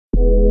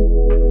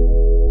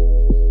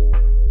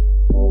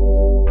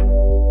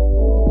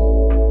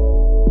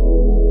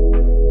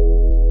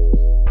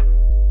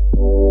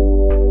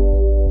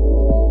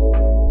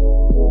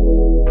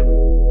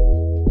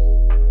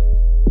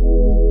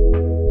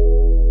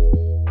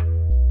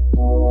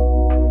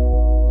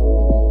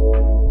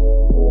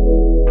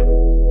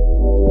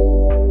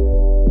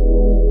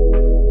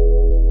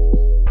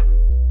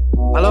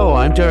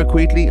Derek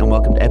Wheatley, and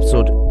welcome to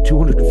episode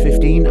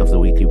 215 of the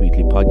Weekly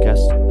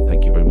podcast.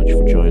 Thank you very much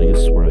for joining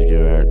us wherever you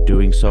are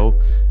doing so.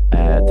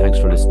 Thanks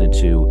for listening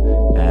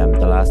to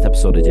the last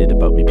episode I did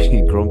about me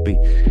being grumpy,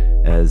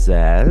 as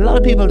a lot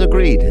of people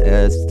agreed.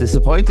 It's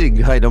disappointing,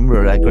 high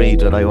number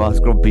agreed that I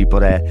was grumpy,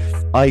 but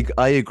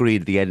I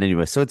agreed at the end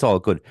anyway, so it's all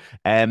good.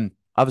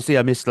 Obviously,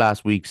 I missed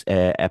last week's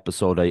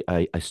episode.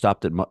 I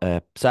stopped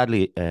it.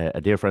 Sadly,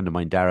 a dear friend of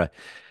mine, Dara,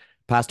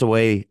 passed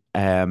away.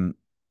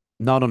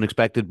 Not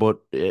unexpected, but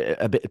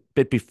a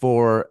bit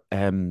before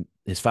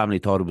his family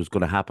thought it was going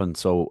to happen.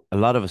 So a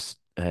lot of us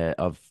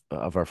of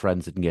our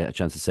friends didn't get a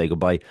chance to say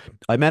goodbye.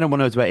 I met him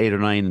when I was about 8 or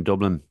 9 in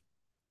Dublin,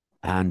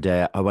 and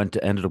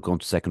ended up going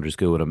to secondary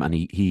school with him. And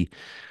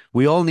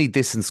we all need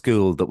this in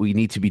school, that we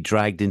need to be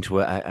dragged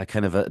into a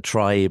kind of a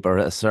tribe or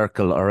a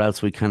circle, or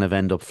else we kind of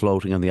end up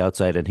floating on the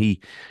outside. And he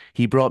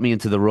brought me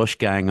into the Rush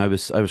gang. I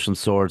was from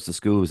Swords. The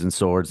school was in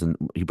Swords, and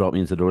he brought me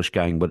into the Rush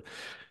gang. But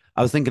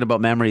I was thinking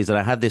about memories, and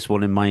I had this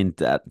one in mind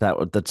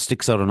that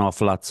sticks out an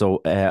awful lot.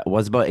 So I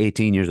was about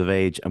 18 years of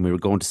age, and we were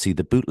going to see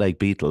the Bootleg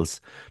Beatles,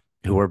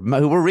 who were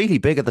really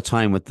big at the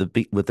time with the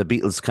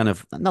Beatles, kind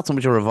of not so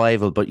much a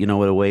revival, but with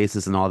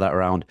Oasis and all that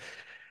around.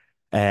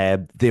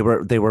 They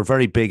were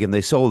very big, and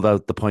they sold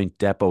out the Point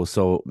Depot.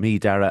 So me,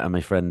 Dara, and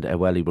my friend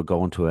Welly were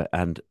going to it.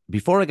 And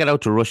before I get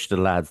out to rush the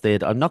lads,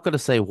 I'm not going to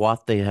say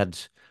what they had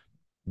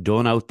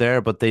done out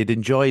there, but they'd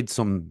enjoyed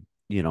some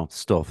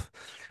stuff.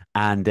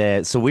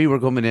 And so we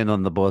were coming in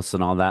on the bus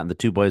and all that, and the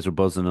two boys were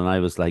buzzing, and I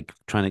was like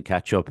trying to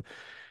catch up.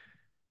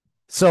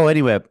 So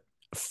anyway,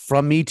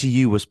 From Me to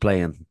You was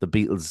playing. The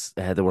Beatles,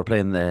 they were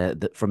playing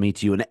the From Me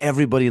to You, and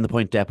everybody in the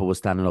Point Depot was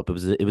standing up. It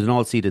was an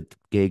all seated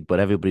gig, but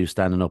everybody was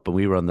standing up, and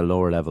we were on the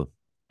lower level.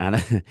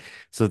 And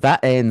so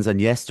that ends, and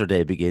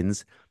Yesterday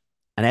begins,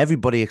 and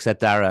everybody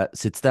except Dara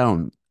sits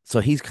down. So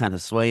he's kind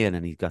of swaying,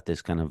 and he's got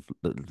this kind of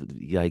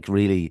like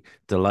really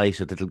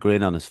delighted little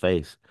grin on his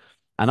face.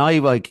 And I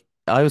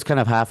was kind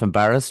of half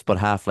embarrassed, but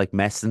half like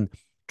messing,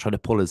 trying to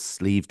pull his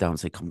sleeve down and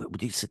say, "Come,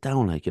 would you sit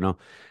down?" And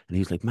he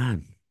was like,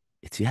 "Man,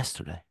 it's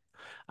yesterday."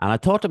 And I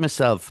thought to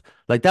myself,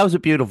 like, that was a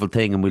beautiful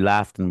thing, and we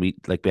laughed, and we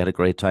had a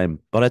great time.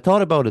 But I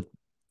thought about it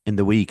in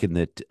the week, in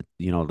the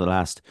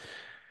last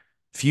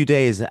few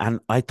days,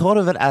 and I thought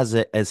of it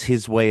as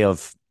his way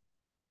of,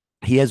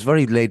 he has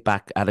very laid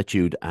back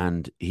attitude,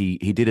 and he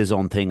did his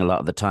own thing a lot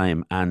of the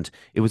time, and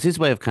it was his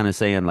way of kind of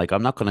saying, like,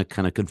 I'm not going to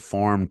kind of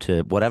conform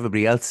to what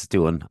everybody else is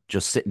doing,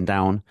 just sitting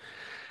down.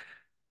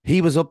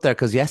 He was up there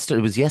because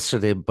it was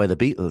Yesterday by the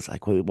Beatles.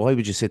 Like, why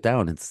would you sit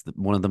down? It's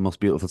one of the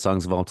most beautiful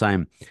songs of all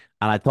time.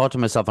 And I thought to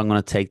myself, I'm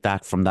going to take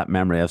that from that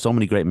memory. I have so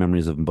many great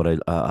memories of him, but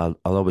I'll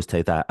always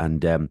take that.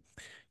 And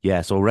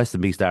yeah, so rest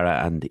in peace,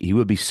 Dara, and he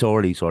will be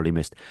sorely, sorely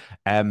missed.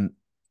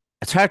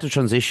 It's hard to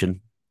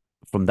transition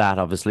from that,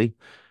 obviously,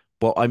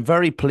 but I'm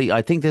very pleased.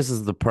 I think this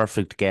is the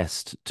perfect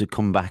guest to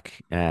come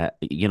back,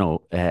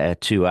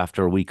 to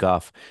after a week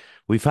off.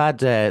 We've had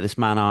this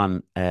man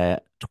on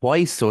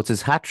twice, so it's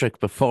his hat trick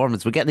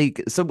performance. So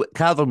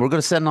Calvin, we're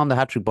going to send on the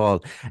hat trick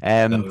ball.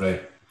 Um, Lovely.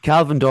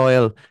 Calvin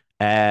Doyle,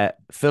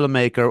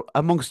 filmmaker,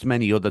 amongst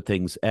many other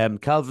things.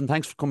 Calvin,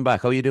 thanks for coming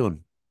back. How are you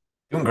doing?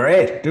 Doing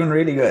great. Doing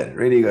really good.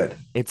 Really good.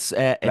 It's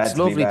Glad to be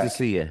lovely to back.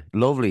 see you.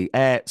 Lovely.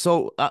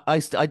 So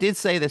I did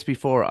say this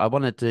before. I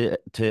wanted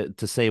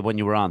to say when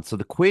you were on. So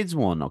the quiz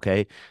one,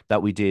 okay,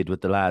 that we did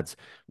with the lads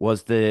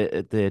was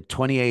the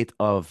 28th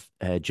of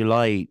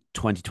July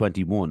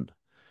 2021,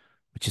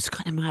 which is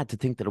kind of mad to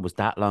think that it was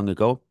that long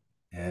ago.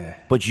 Yeah.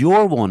 But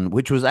your one,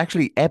 which was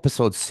actually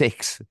episode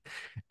 6,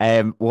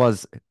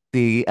 was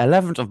the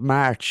 11th of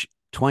March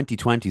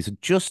 2020, so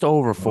just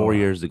over four Oh,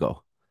 years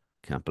ago.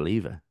 Can't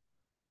believe it.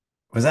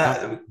 was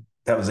Uh,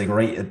 that was like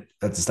right at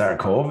the start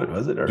of COVID,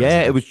 was it? Or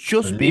yeah, did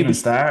it even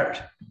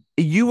start?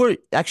 you were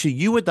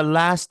the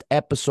last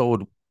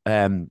episode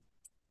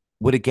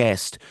with a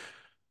guest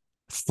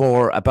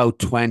for about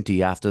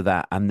 20 after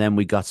that, and then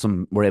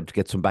we're able to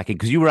get some back in,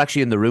 because you were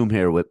actually in the room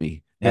here with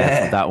me for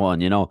Yeah. that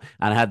one, and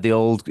had the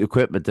old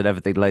equipment and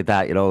everything like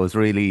that. It was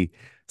really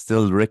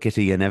still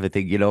rickety and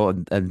everything,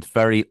 and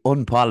very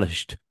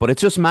unpolished. But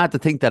it's just mad to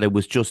think that it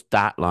was just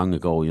that long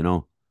ago.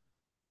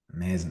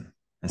 Amazing.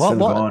 It's What still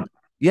what going.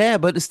 Yeah,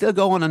 but it's still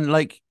going, and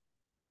like,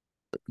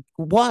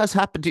 what has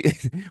happened to you?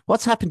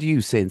 What's happened to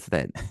you since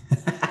then?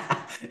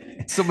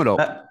 Sum it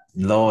up.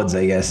 Loads,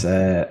 I guess.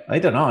 I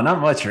don't know, not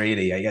much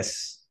really. I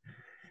guess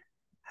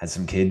had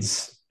some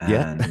kids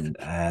Yeah. and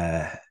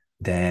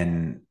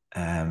then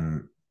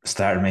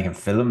started making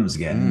films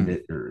again,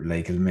 Mm.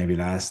 like maybe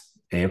last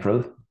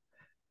April.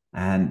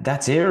 And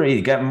that's it,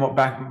 really. Getting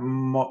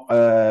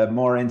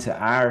more into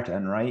art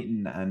and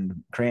writing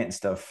and creating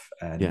stuff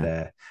and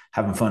Yeah.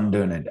 having fun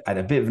doing it at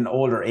a bit of an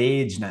older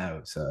age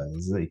now. So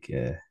it's like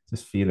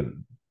just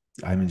feeling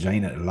I'm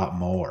enjoying it a lot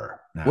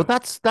more Well, now.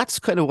 that's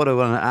kind of what I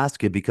want to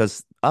ask you,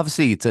 because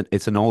obviously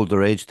it's an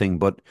older age thing,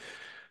 but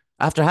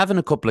after having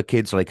a couple of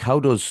kids, like, how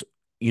do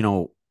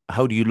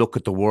you look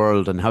at the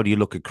world, and how do you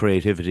look at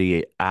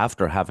creativity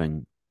after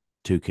having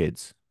two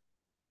kids?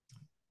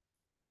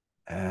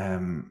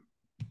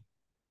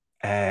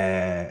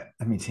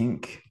 Let me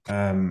think.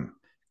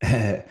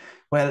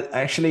 Well,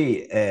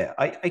 actually,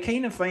 I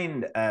kind of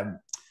find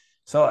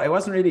so I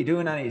wasn't really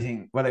doing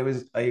anything. Well,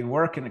 I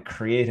work in a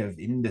creative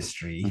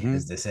industry, Hmm.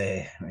 as they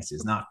say, which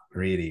is not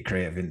really a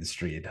creative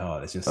industry at all.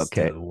 It's just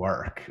Okay. still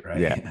work, Yeah.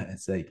 right?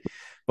 It's like,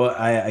 but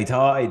I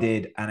thought I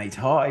did, and I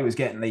thought I was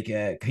getting like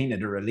a kind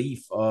of the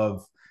relief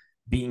of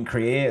being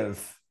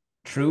creative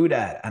through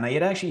that. And I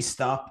had actually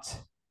stopped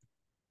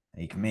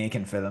like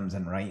making films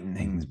and writing Hmm.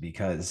 things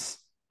because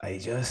I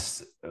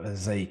just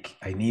was like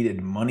I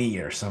needed money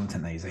or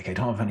something. I was like, I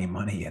don't have any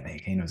money, and I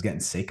kind of was getting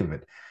sick of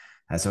it.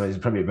 And so I was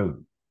probably about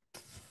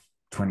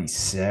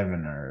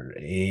 27 or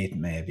 8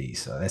 maybe.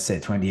 So let's say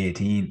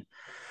 2018.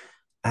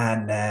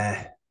 And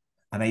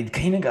I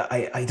kind of got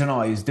I don't know,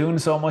 I was doing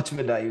so much of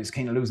it that I was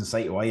kind of losing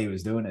sight of why I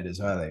was doing it as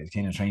well. I was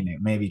kind of trying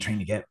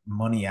to get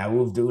money out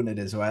of doing it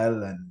as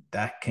well, and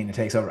that kind of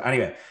takes over.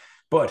 Anyway,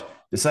 but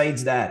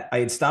besides that, I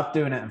had stopped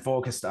doing it and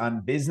focused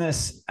on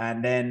business,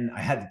 and then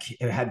I had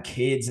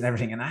kids and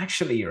everything. And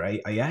actually, right,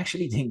 I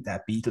actually think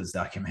that Beatles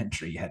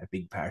documentary had a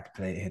big part to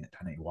play in it.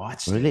 And I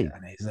watched it, Really?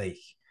 and I was like,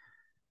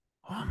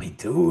 what am I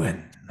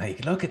doing?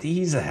 Like, look at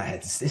these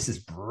ads. This is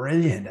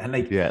brilliant. And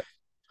like, Yeah.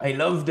 I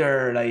loved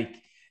their like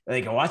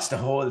I watched the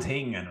whole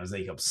thing and was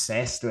like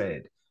obsessed with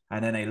it.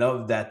 And then I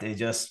loved that they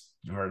just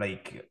were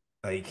like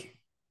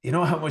you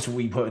know how much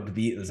we put the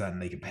Beatles on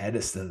like a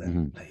pedestal,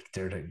 and Hmm.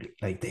 like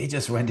like they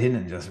just went in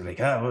and just were like,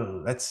 oh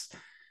well, let's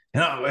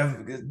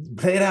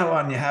play that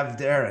one you have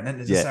there, and then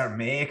they just Yeah. start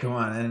making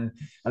one,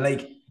 and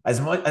like as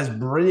much as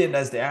brilliant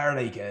as they are,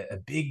 like a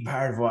big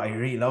part of what I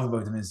really love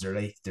about them is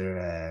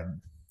their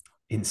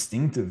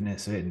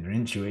instinctiveness and their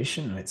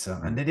intuition with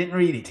some, and Mm. they didn't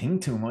really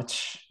think too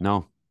much.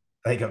 No.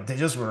 Like they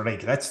just were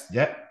like, let's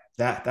yeah,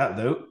 that'll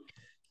do.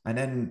 And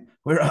then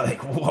we're all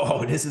like,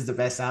 whoa, this is the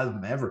best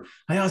album ever.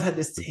 I always had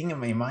this thing in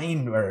my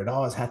mind where it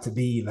always had to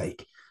be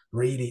like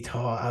really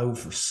thought out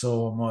for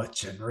so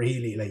much and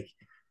really like,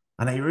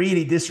 and I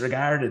really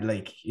disregarded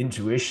like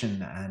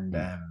intuition and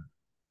Mm.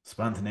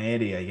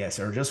 spontaneity, I guess,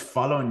 or just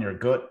following your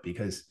gut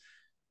because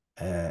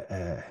uh,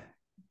 uh,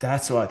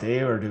 that's what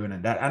they were doing.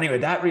 And that anyway,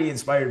 that really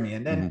inspired me.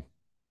 And then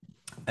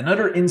Hmm.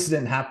 another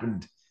incident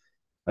happened.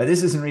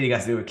 This isn't really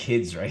got to do with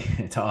kids, right?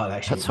 At all,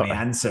 actually. That's all My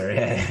right. answer,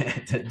 yeah.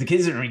 The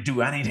kids didn't really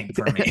do anything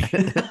for me.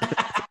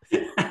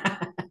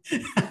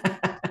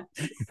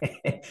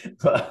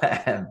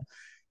 But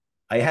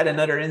I had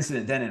another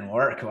incident then in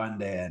work one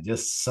day, and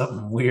just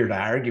some weird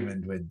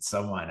argument with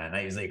someone, and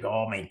I was like,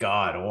 "Oh my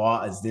god,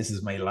 what is this?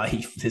 Is my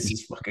life? This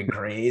is fucking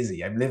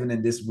crazy. I'm living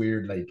in this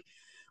weird like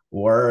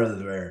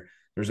world where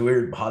there's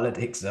weird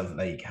politics of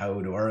like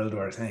how the world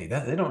works. Hey,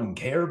 they don't even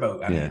care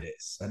about any Yeah. of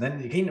this. And then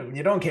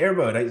you don't care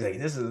about it. I was like,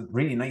 this is a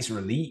really nice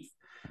relief.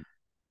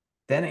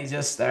 Then I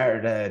just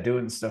started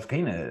doing stuff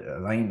kind of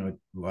aligned with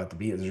what the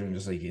Beatles are doing,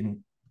 just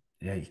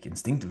like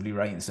instinctively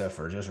writing stuff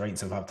or just writing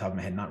stuff off the top of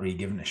my head, not really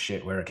giving a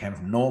shit where it came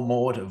from, no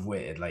motive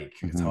with it, like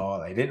at Hmm.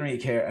 all. I didn't really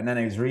care, and then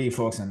I was really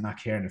focusing on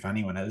not caring if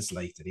anyone else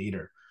liked it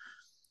either.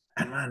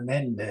 And man,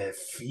 then the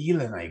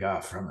feeling I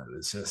got from it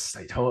was just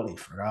I totally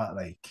forgot.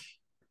 Like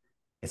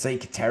it's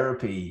like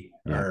therapy,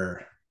 Yeah.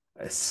 or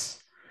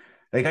it's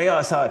like I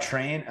always saw a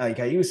train. Like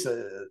I used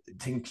to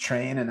think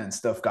training and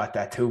stuff got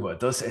that too, but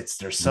there's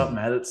something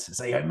Mm. else. It's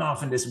like I'm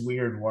off in this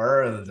weird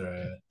world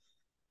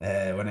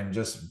when I'm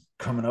just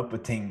coming up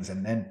with things,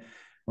 and then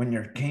when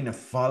you're kind of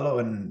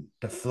following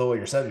the flow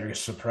yourself, you're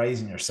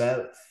surprising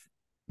yourself,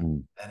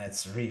 Mm. and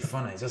it's really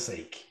fun. It's just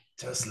like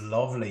just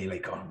lovely,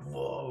 like going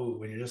whoa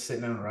when you're just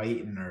sitting down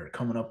writing or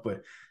coming up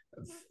with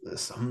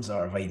some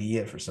sort of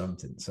idea for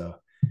something. So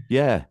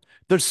Yeah.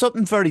 There's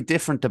something very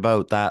different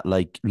about that,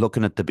 like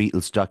looking at the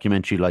Beatles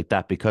documentary like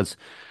that, because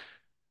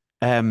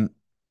um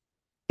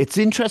it's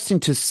interesting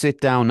to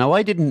sit down. Now,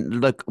 I didn't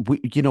look,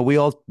 we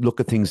all look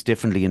at things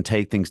differently and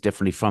take things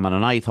differently from it.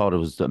 And I thought it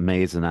was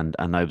amazing. And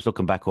I was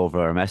looking back over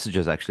our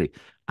messages actually,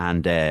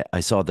 and I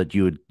saw that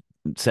you had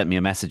sent me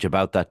a message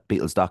about that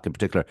Beatles doc in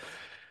particular.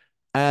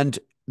 And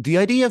the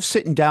idea of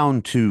sitting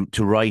down to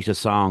write a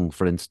song,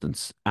 for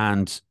instance,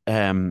 and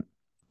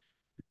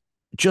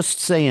just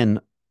saying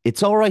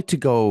it's all right to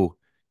go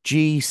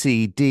G,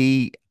 C,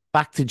 D,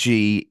 back to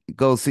G,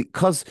 go C.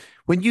 Because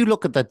when you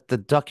look at the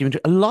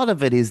documentary, a lot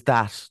of it is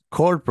that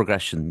chord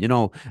progression,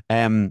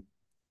 um,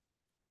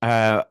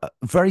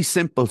 very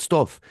simple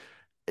stuff.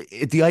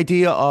 The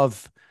idea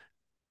of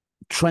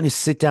trying to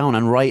sit down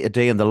and write a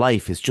day in the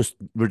life is just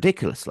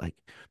ridiculous. Like,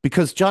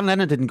 because John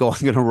Lennon didn't go, I'm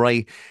going to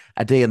write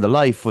a day in the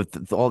life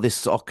with all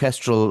this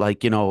orchestral,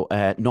 like,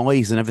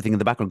 noise and everything in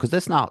the background, because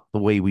that's not the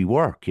way we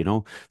work.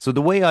 So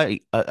the way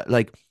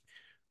like,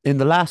 in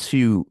the last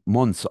few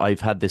months, I've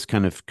had this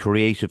kind of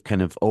creative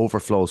kind of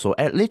overflow. So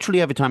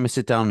literally every time I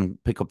sit down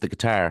and pick up the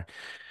guitar,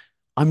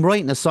 I'm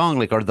writing a song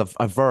like or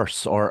a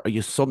verse or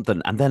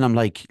something, and then I'm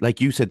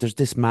like you said, there's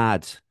this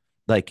mad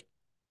like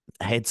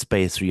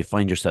headspace where you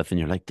find yourself and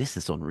you're like, this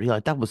is unreal.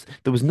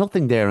 There was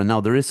nothing there, and now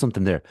there is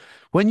something there.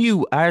 When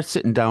you are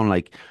sitting down,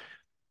 like,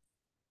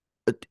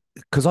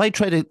 because I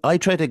try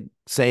to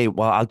say,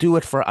 well, I'll do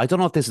it for. I don't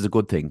know if this is a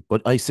good thing,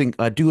 but I think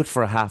I do it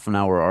for a half an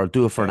hour or I'll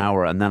do it for an yeah,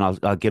 hour, and then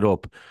I'll get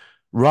up.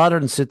 rather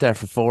than sit there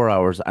for 4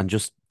 hours and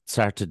just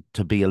start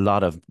to be a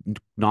lot of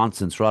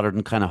nonsense rather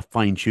than kind of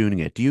fine tuning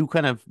it. Do you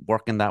kind of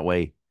work in that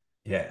way?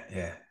 Yeah,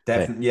 yeah,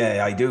 Okay. definitely.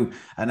 Yeah, I do.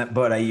 And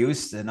but I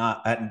used to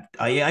not. And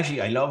I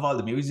actually I love all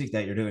the music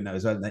that you're doing now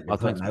as well. And that you're Oh,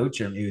 putting thanks, man. out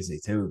your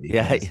music too,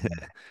 Yeah, because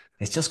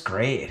it's just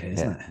great, yeah,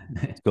 isn't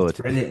it's it? It's good.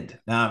 brilliant.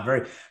 Nah,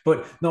 very.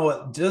 But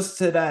no, just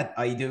to that,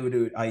 I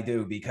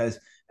do because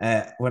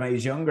when I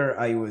was younger,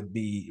 I would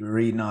be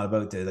reading all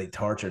about the like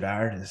tortured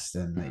artists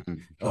and like,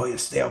 Mhm. oh, you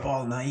stay up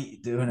all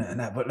night doing it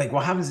and that. But like,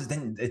 what happens is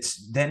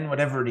then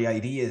whatever the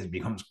idea is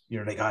becomes,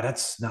 you're like, oh,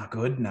 that's not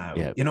good now.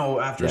 Yeah,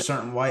 After a yeah,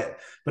 certain while.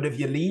 But if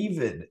you leave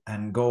it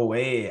and go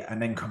away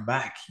and then come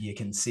back, you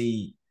can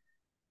see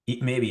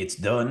maybe it's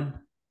done,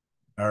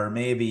 or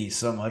maybe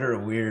some other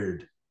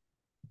weird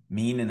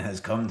meaning has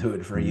come to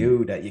it for mm,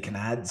 you that you can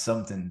add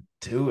something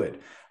to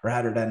it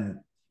rather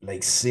than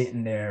like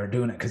sitting there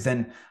doing it. Because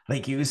then,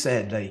 like you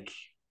said, like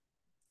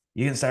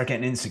you can start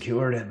getting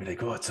insecure and be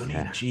like, oh, it's only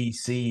in yeah, G,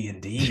 C,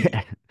 and D.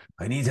 yeah,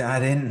 I need to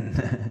add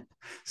in.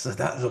 So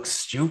that looks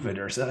stupid,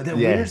 or so the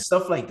weird yeah,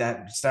 stuff like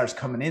that starts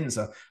coming in.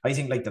 So I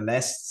think like the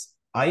less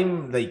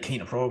I'm like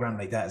kind of programmed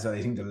like that. So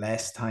I think the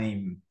less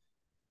time,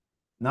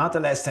 not the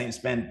less time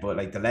spent, but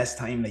like the less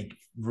time like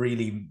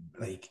really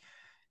like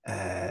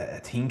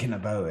thinking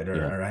about it, yeah.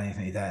 or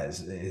anything like that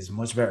is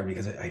much better,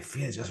 because I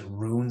feel it just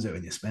ruins it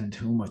when you spend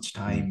too much Mm,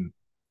 time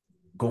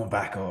going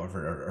back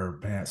over,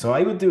 yeah. So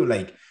I would do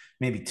like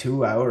maybe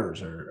 2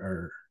 hours,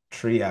 or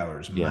 3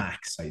 hours yeah,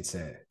 max, I'd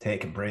say,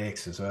 taking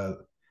breaks as well.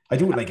 I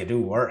do it like I do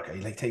work. I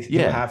like do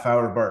yeah.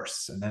 half-hour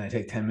bursts, and then I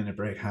take 10-minute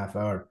break, half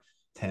hour,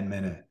 10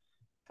 minute.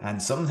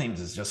 And sometimes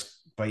it's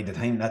just by the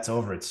time that's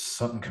over, it's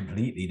something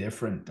completely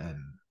different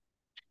than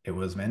it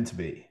was meant to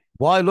be.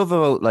 What I love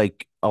about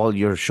like all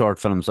your short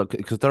films,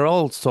 because they're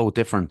all so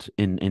different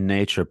in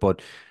nature,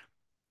 but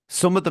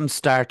some of them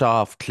start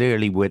off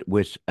clearly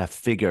with a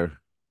figure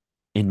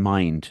in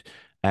mind.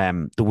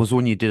 There was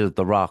one you did at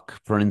The Rock,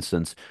 for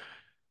instance,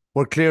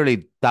 where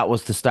clearly that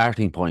was the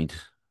starting point.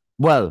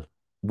 Well,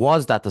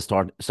 was that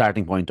the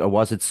starting point, or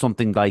was it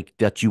something like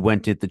that you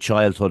went into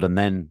childhood and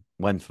then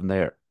went from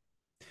there?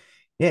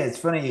 Yeah, it's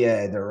funny.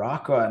 The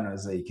rock one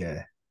was like,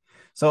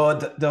 so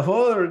the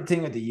whole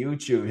thing with the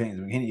YouTube thing is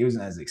we can use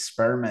it as an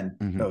experiment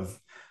Hmm. of.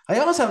 I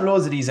also have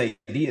loads of these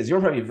ideas. You're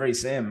probably very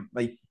same.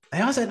 Like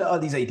I also had all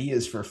these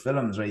ideas for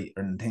films, right,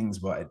 and things,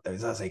 but I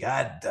was like,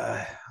 I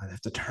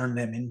have to turn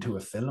them into a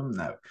film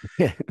now.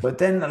 Yeah, But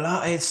then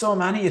I had so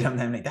many of them.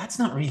 I'm like, that's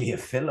not really a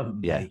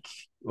film, yeah. like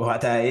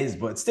what that is,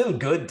 but it's still a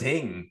good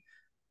thing.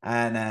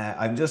 And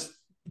I'm just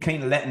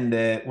kind of letting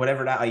the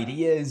whatever that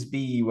idea is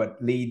be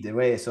what lead the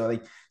way. So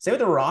like, say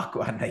with the Rock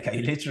one, like I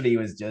literally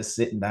was just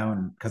sitting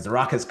down because the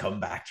Rock has come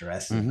back to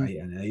wrestling, Hmm. right?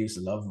 And I used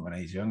to love him when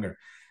I was younger,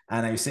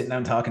 and I was sitting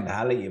down talking to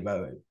Ali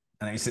about it,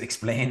 and I was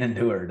explaining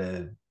to her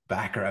the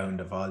background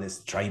of all this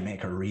to try and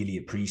make her really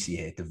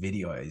appreciate the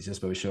video. I was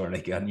just about sure,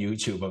 like on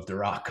YouTube, of the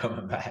Rock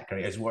coming back.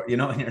 Right? I was,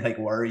 and you're like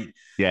worried.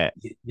 Yeah.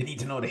 You need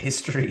to know the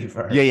history Yeah,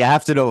 first. you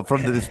have to know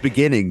from the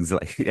beginnings.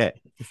 Like, yeah,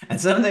 And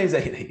sometimes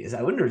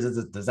I wonder,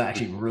 does that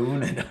actually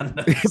ruin it on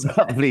it those?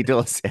 probably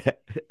does. Yeah.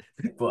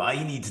 But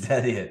I need to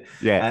tell you.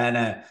 Yeah.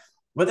 And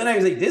but then I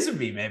was like, this would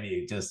be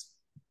maybe just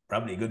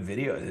probably a good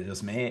video to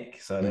just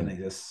make. So then Mm. I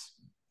just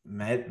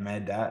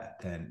made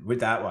that, and with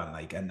that one,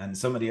 like, and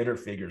some of the other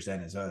figures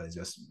then as well, is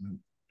just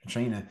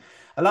trying to,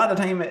 a lot of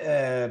time,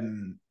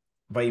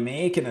 by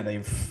making it,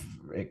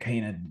 I've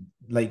kind of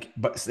like,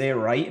 but stay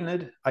writing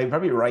it, I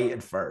probably write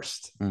it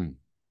first, Mm.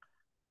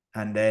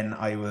 and then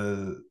I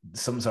will,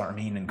 some sort of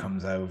meaning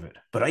comes out of it.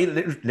 But I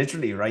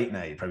literally right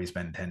now, I probably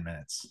spend 10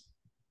 minutes.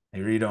 I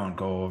really don't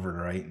go over the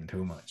writing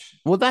too much.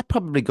 Well, that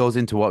probably goes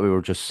into what we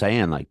were just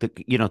saying, like to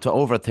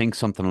overthink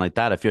something like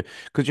that. If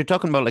because you're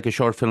talking about like a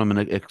short film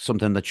and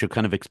something that you're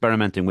kind of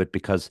experimenting with,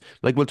 because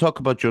like we'll talk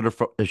about your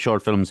other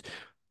short films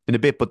in a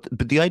bit, but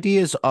the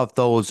ideas of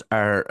those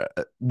are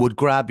would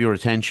grab your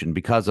attention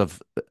because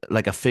of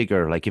like a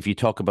figure. Like if you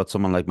talk about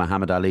someone like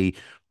Muhammad Ali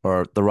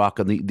or The Rock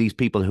and these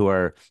people who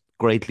are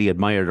greatly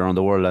admired around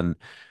the world, and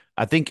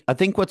I think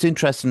what's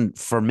interesting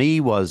for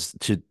me was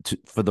to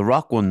for The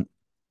Rock one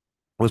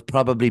was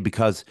probably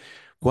because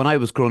when I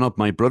was growing up,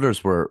 my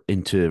brothers were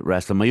into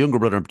wrestling. My younger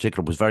brother in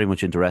particular was very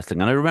much into wrestling.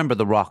 And I remember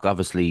The Rock,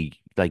 obviously,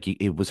 like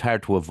it was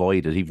hard to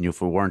avoid it, even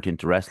if we weren't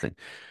into wrestling.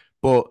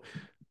 But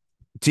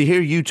to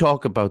hear you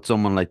talk about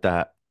someone like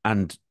that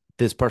and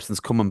this person's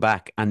coming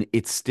back and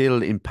it's still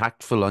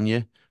impactful on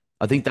you,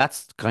 I think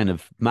that's kind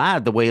of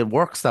mad the way it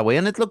works that way.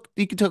 And look,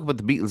 you can talk about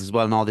the Beatles as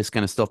well and all this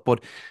kind of stuff,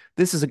 but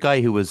this is a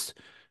guy who was,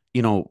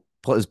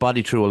 put his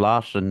body through a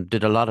lot and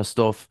did a lot of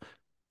stuff.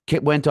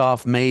 Went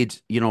off, made,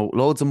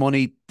 loads of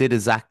money, did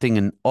his acting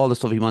and all the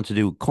stuff he wanted to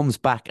do, comes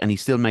back and he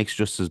still makes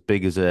just as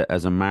big as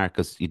a mark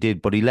as he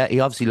did. But he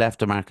obviously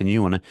left a mark on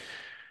you. And,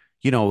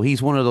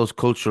 he's one of those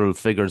cultural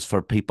figures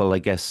for people, I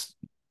guess,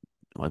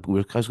 I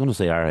was going to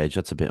say our age.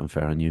 That's a bit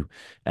unfair on you.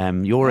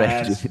 Your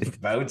age. It's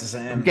about the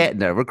I'm getting same.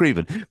 there. We're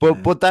grieving.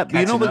 But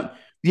Catching up.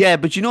 yeah,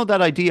 but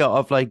that idea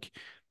of like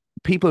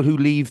people who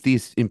leave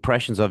these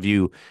impressions of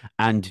you,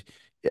 and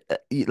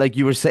like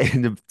you were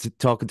saying,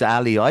 talking to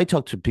Ali, I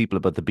talk to people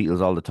about the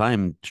Beatles all the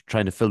time,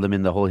 trying to fill them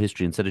in the whole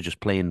history instead of just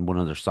playing one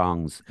of their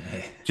songs.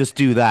 Yeah. Just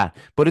do that.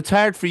 But it's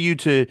hard for you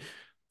to.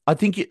 I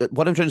think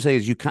what I'm trying to say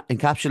is you can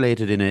encapsulate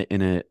it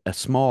in a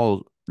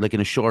small, like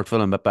in a short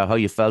film about how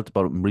you felt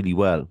about them really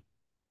well.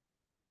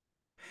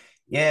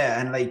 Yeah,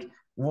 and like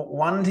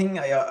one thing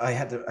I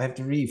have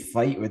to really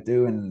fight with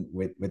doing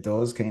with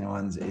those kind of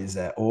ones is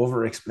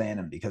over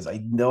explaining, because I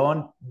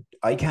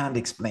can't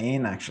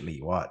explain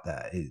actually what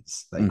that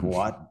is, like Hmm.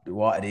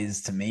 what it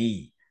is to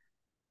me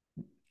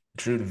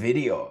through the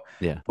video.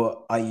 Yeah,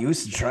 But I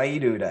used to try to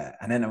do that,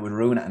 and then it would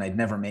ruin it, and I'd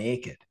never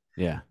make it.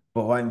 yeah,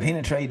 But what I'm going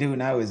to try to do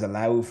now is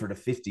allow for the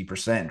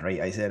 50%,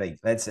 right? I said, like,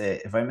 let's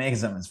say if I make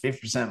something, it's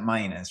 50%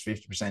 mine and it's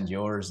 50%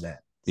 yours then.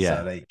 So,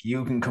 yeah, like,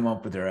 you can come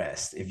up with the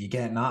rest. If you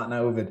get nothing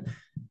out of it,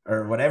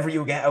 or whatever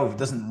you get out of it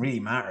doesn't really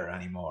matter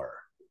anymore.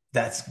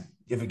 That's,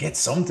 if it gets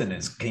something,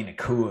 it's kind of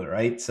cool,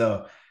 right?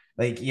 So,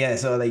 like, yeah,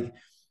 so, like,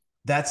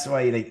 that's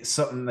why, like,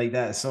 something like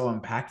that is so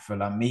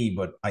impactful on me,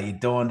 but I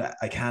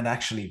can't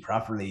actually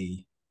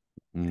properly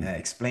mm,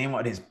 explain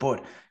what it is.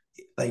 But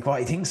like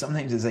what I think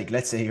sometimes is like,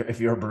 let's say if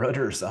your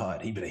brother saw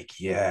it, he'd be like,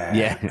 "Yeah,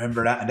 yeah,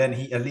 remember that," and then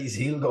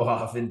he'll go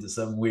off into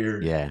some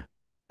weird yeah,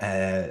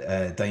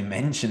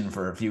 dimension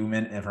for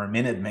for a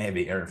minute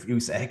maybe, or a few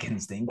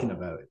seconds thinking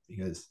about it,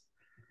 because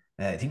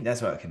I think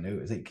that's what I can do.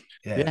 It's like,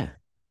 yeah, yeah.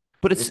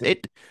 But if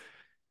it,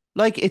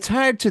 it's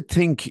hard to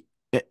think,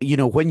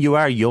 when you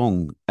are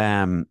young,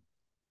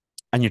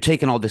 and you're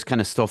taking all this kind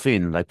of stuff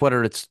in, like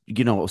whether it's,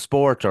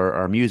 sport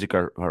or music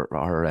or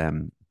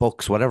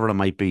books, whatever it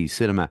might be,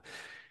 cinema.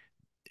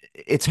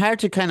 It's hard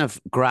to kind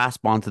of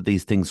grasp onto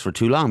these things for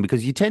too long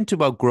because you tend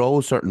to outgrow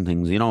certain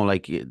things.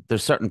 Like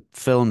there's certain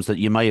films that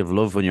you might have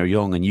loved when you're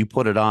young, and you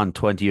put it on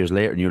 20 years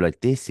later, and you're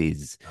like, this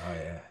is. oh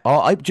yeah,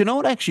 Oh, do you know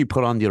what I actually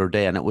put on the other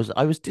day? And I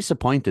was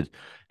disappointed.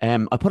 I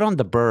put on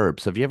The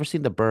Burbs. Have you ever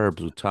seen The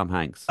Burbs with Tom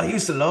Hanks? I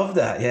used to love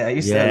that. Yeah, Yeah, I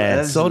used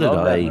to so did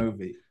love that I.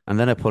 movie. And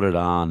then I put it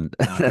on.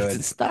 Not good.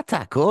 It's not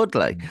that good,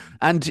 like.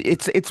 And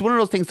it's one of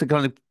those things that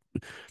kind of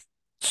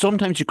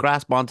sometimes you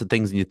grasp onto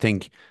things and you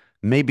think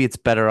maybe it's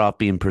better off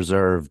being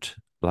preserved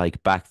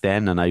like back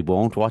then, and I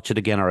won't watch it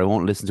again or I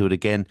won't listen to it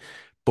again.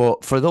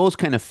 But for those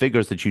kind of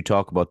figures that you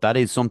talk about, that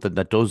is something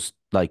that does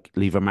like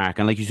leave a mark.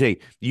 And like you say,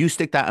 you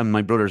stick that in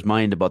my brother's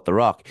mind about The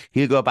Rock.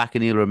 He'll go back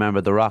and he'll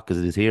remember The Rock as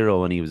his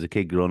hero when he was a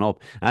kid growing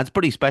up. And it's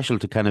pretty special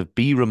to kind of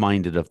be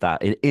reminded of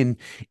that in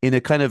a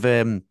kind of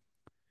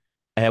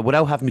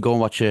without having to go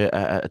and watch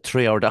a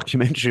 3 hour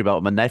documentary about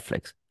him on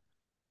Netflix.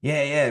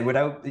 Yeah, yeah.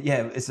 Without,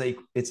 yeah, it's like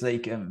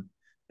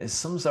it's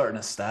some sort of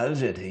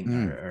nostalgia thing,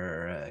 Mm,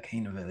 or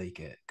kind of a,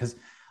 like, because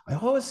I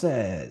always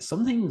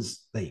some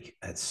things like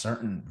at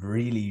certain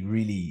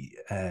really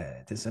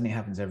this only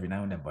happens every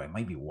now and then, but I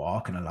might be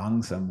walking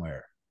along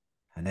somewhere,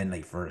 and then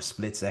like for a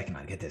split second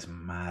I get this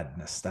mad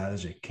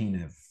nostalgic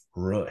kind of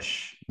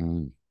rush,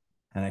 mm.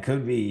 and it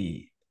could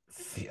be,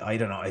 I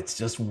don't know, it's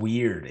just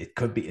weird. It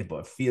could be, but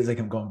it feels like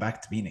I'm going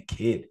back to being a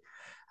kid.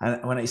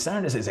 And when I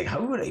started this, it's like,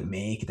 how would I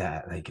make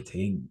that like a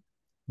thing?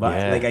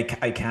 But like, Yeah.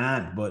 I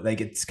can't, but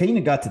like, it's kind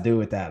of got to do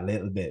with that a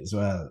little bit as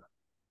well.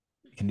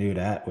 You can do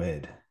that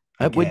with,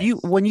 I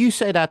guess. When you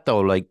say that though,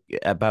 like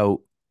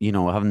about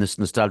having this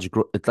nostalgic,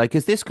 it's like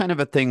is this kind of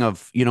a thing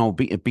of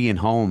being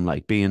home,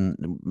 like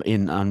being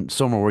in on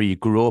somewhere where you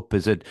grew up?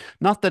 Is it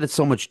not that it's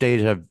so much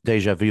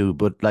deja vu,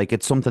 but like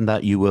it's something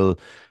that you will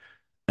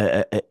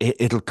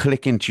it'll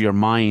click into your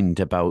mind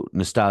about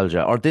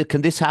nostalgia, or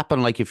can this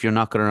happen like if you're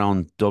knocking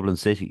around Dublin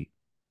City?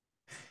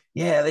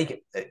 Yeah,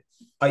 like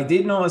I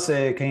did notice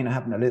it kind of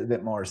happened a little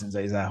bit more since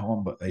I was at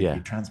home, but I'd be Yeah,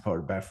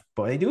 transported back.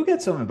 But I do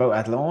get something about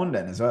Athlone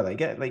then as well. I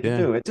get, like, you yeah,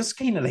 do. It's just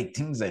kind of like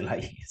things I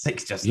like. It's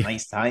like just yeah,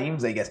 nice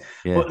times, I guess.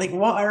 yeah, But like,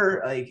 what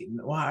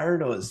are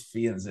those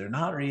feelings? They're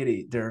not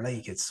really. They're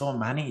like, it's so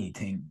many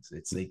things.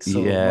 It's like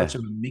so yeah, much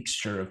of a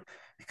mixture of.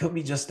 It could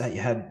be just that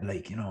you had,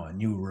 like, a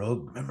new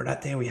rug. Remember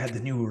that day we had the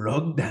new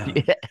rug down?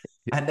 yeah,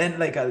 And then,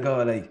 like, I'll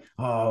go like,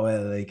 oh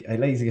well, like, I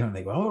like to go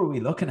like, what were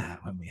we looking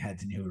at when we had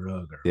the new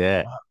rug, or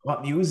yeah,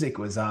 what music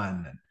was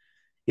on,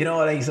 and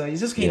like, so he's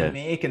just kind of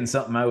yeah. making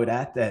something out of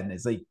that. Then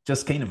it's like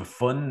just kind of a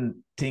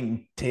fun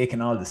thing, taking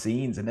all the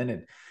scenes, and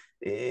then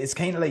it's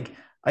kind of like,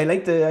 I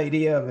like the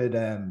idea of it,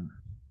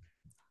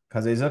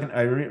 because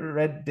I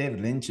read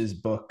David Lynch's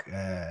book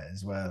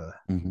as well.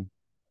 Hmm.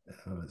 It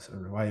was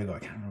a while ago. I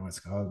can't remember what it's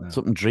called now.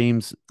 Something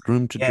dreams,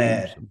 room to dream,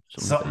 Yeah, something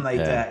something like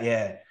like that. that.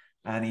 Yeah,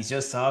 and he's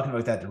just talking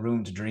about that, the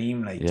room to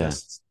dream, like, Yeah,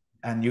 just,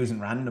 and using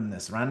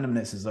randomness.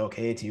 Randomness is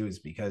okay to use,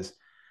 because,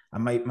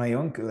 and my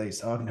uncle, I was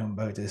talking to him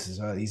about this as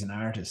well. He's an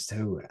artist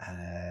too.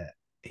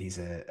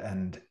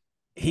 And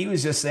he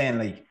was just saying,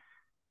 like,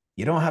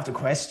 you don't have to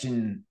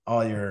question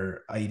all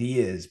your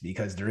ideas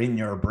because they're in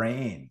your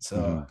brain. yeah.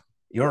 So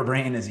your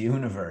brain is a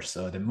universe,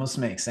 so they must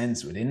make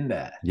sense within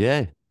that.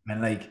 Yeah.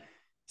 And like,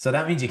 so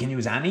that means you can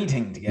use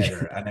anything Yeah.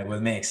 together and it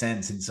will make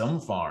sense in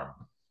some form.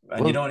 And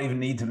you Well, don't even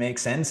need to make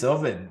sense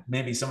of it.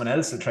 Maybe someone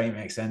else will try and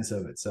make sense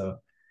of it. So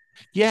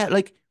yeah,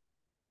 like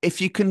if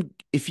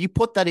you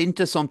put that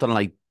into something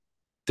like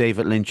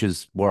David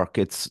Lynch's work.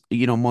 It's,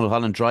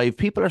 Mulholland Drive.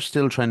 People are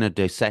still trying to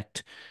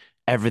dissect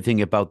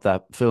everything about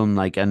that film,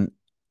 like, and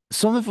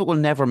some of it will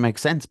never make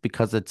sense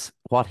because it's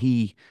what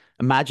he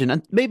imagined,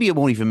 and maybe it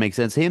won't even make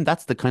sense to him.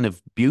 That's the kind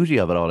of beauty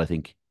of it all, I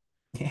think.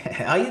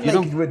 Yeah, I You like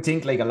know? would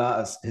think like a lot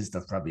of his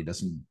stuff probably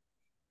doesn't.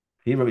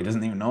 He probably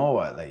doesn't even know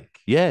what like.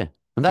 Yeah,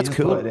 and He that's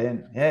just put cool. it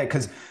in, yeah,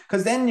 because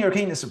then you're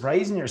kind of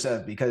surprising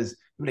yourself because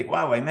you're like,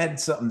 wow, I made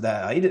something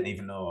that I didn't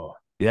even know.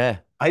 Yeah.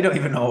 I don't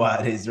even know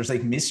what it is. There's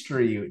like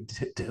mystery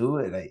to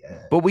it. Like,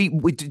 But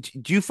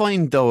do you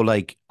find though,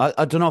 like,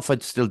 I don't know if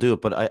I'd still do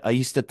it, but I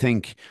used to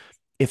think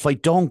if I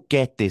don't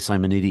get this,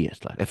 I'm an idiot.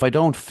 Like, if I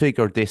don't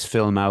figure this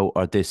film out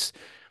or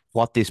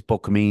what this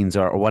book means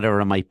or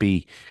whatever it might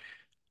be,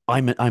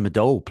 I'm a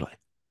dope. Like,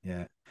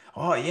 yeah.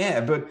 Oh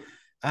yeah, but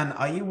and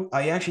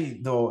I actually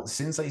though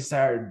since I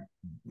started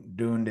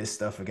doing this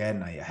stuff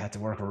again, I had to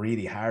work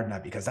really hard on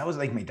that because that was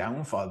like my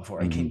downfall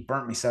before. I mhm. came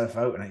burnt myself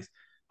out, and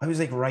I was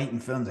like writing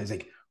films. I was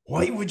like,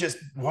 why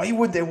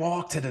would they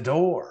walk to the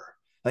door?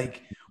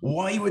 Like,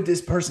 why would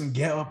this person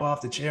get up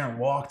off the chair and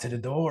walk to the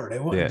door? They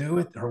wouldn't Yeah. do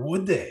it, or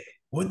would they?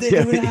 Would they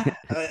Yeah. do that?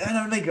 And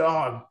I'm like,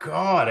 oh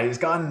God, it was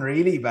gone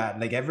really bad.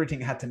 Like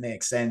everything had to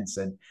make sense,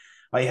 and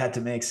I had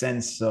to make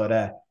sense so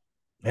that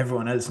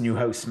everyone else knew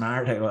how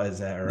smart I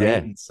was at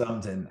Yeah. writing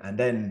something. And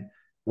then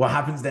what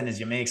happens then is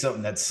you make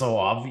something that's so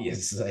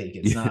obvious. Like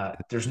it's Yeah. not,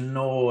 there's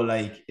no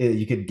like,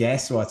 you could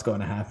guess what's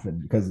going to happen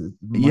because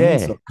mine's Yeah.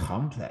 so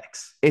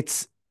complex.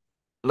 It's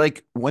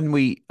like when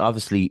we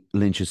obviously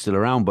Lynch is still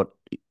around, but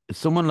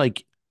someone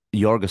like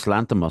Yorgos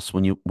Lanthimos,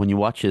 when you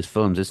watch his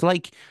films, it's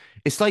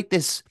like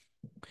this.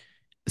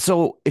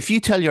 So if you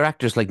tell your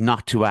actors like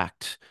not to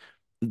act,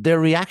 their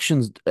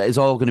reactions is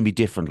all going to be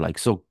different. Like,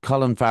 so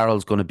Colin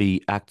Farrell's going to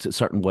be act a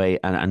certain way,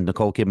 and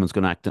Nicole Kidman's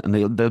going to act, and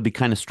they'll be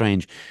kind of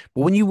strange.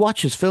 But when you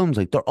watch his films,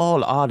 like they're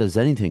all odd as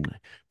anything.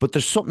 Like, but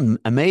there's something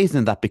amazing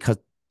in that because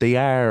they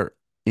are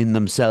in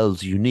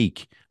themselves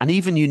unique, and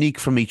even unique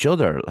from each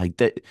other.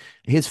 Like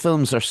his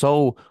films are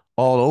so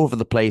all over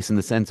the place in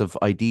the sense of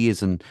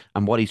ideas and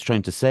what he's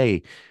trying to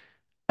say.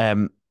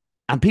 Um,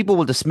 and people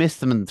will dismiss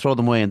them and throw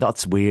them away, and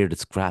that's weird.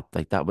 It's crap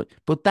like that.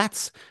 But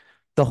that's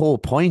the whole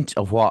point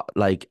of what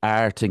like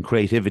art and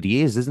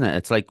creativity is, isn't it?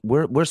 It's like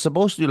we're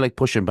supposed to do like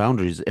pushing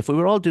boundaries. If we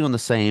were all doing the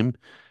same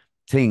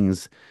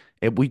things,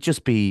 we'd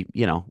just be,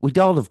 we'd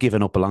all have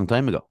given up a long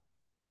time ago.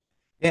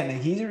 Yeah.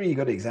 And he's a really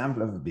good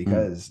example of it Mm.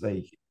 because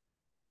like,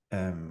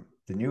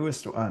 the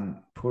newest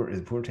one, Poor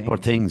Poor Things,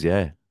 things,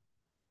 yeah.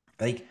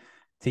 like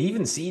to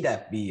even see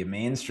that be a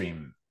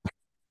mainstream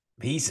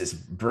piece is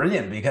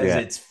brilliant because Yeah.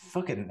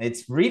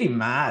 it's really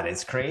mad.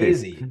 It's It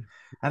is. crazy.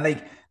 And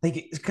like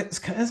it's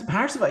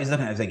parts of it I was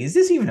looking at, I was like, is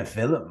this even a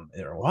film?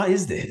 Or what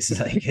is this?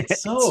 Like it's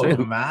It's so true.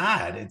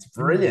 mad. It's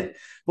brilliant.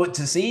 But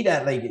to see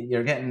that like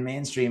you're getting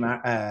mainstream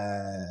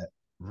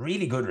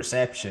really good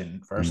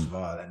reception, first Mm. of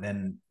all, and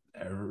then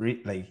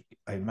like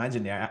I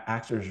imagine the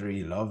actors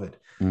really love it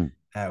Mm.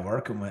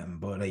 working with him.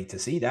 But like to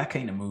see that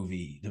kind of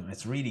movie,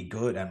 it's really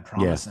good and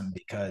Yeah. promising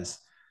because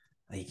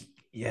like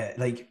yeah,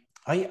 like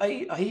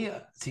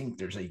I think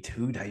there's like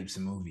two types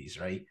of movies,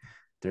 right?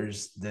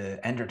 There's the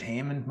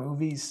entertainment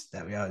movies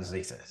that we always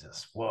like to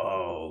just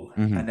whoa,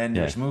 Hmm. and then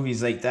Yeah. there's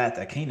movies like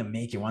that kind of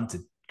make you want to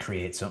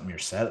create something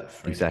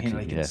yourself, right? They kind of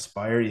Exactly. like Yeah.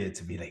 inspire you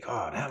to be like,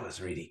 oh, that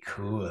was really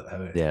cool.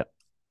 Yeah.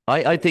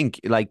 I think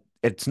like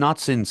it's not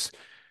since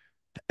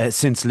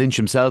Lynch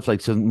himself,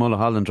 like, so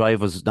Mulholland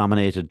Drive was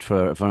nominated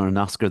for an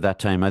Oscar that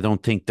time. I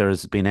don't think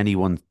there's been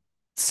anyone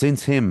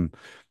since him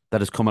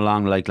that has come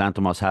along like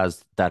Lanthimos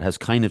has, that has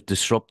kind of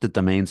disrupted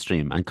the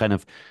mainstream and kind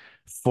of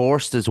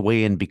forced his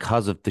way in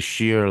because of the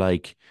sheer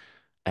like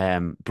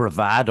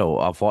bravado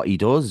of what he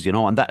does,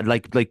 and that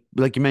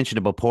like you mentioned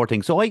about Poor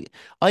Things. So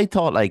I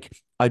thought like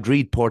I'd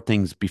read Poor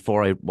Things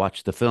before I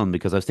watched the film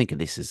because I was thinking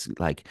this is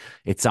like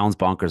it sounds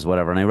bonkers,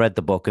 whatever. And I read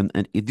the book, and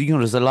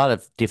there's a lot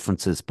of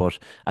differences, but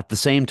at the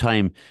same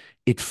time,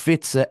 it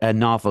fits a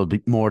novel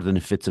more than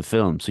it fits a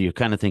film. So you're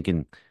kind of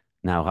thinking,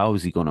 now how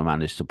is he going to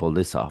manage to pull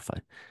this off?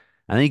 And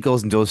then he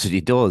goes and does what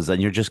he does,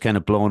 and you're just kind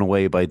of blown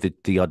away by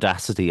the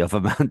audacity of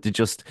a man to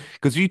just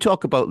because you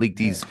talk about like Yeah,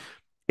 these.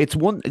 It's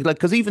one like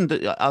because even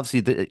obviously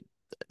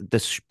the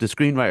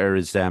screenwriter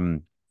is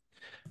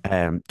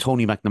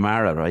Tony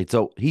McNamara, right?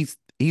 So he's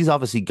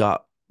obviously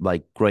got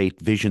like great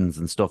visions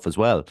and stuff as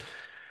well.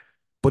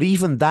 But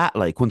even that,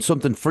 like when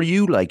something for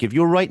you, like if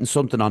you're writing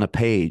something on a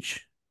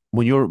page,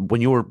 when you're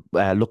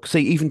look,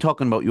 say even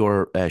talking about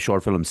your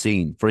short film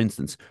Scene, for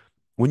instance,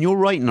 when you're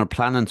writing or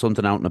planning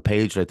something out on a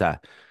page like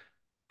that,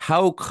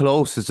 how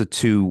close is it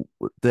to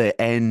the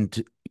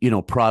end,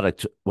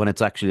 product when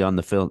it's actually on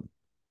the film?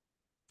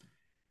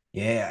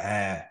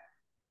 yeah.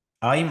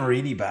 I'm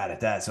really bad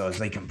at that, so it's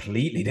like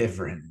completely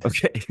different.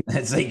 Okay.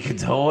 It's like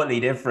totally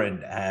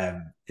different.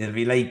 It'll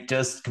be like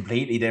just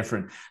completely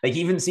different. Like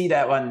even see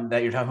that one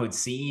that you're talking about,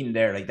 scene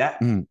there, like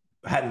that Mm,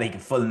 had like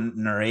full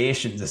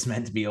narration that's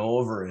meant to be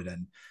over it,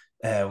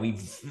 and we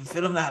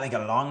filmed that like a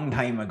long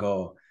time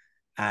ago,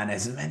 and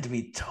it's meant to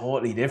be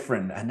totally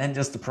different. And then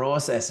just the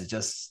process is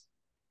just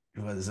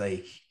was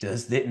like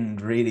just didn't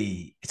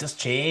really. It just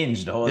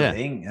changed the whole Yeah.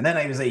 thing. And then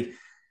I was like,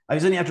 I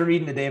was only after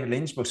reading the David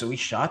Lynch book, so we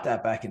shot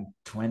that back in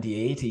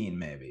 2018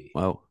 maybe,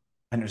 Wow.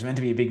 and there's meant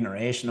to be a big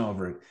narration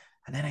over it.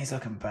 And then I was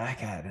looking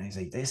back at it, and he's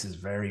like, this is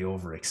very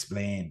over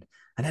explained.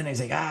 And then I was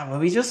like, well,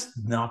 we just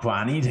not put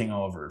anything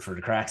over it for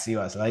the crack, see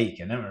what it's like.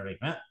 And then we're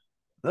like,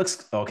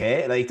 looks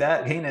okay, like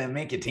that kind of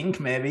make you think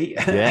maybe.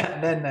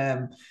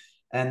 Yeah.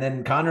 And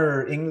then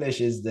Connor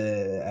English is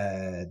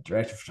the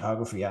director of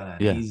photography on it,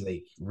 and Yeah. he's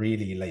like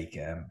really like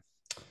it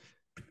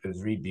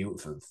was really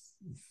beautiful,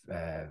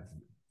 uh,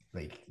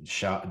 like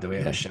shot the way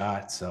it was Yeah.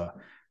 shot. So I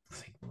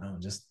was like, no,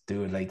 just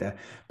do it like that.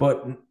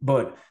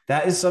 But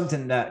that is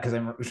something that because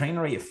I'm trying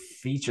to write a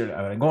feature,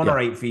 I'm going to Yeah.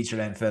 write feature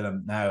length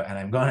film now, and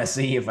I'm going to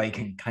see if I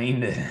can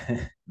kind of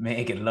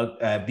make it look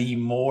be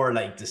more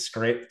like the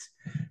script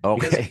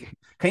because Okay.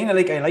 kind of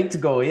like I like to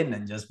go in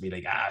and just be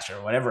like,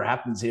 sure, whatever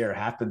happens here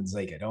happens.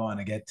 Like I don't want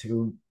to get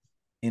too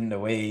in the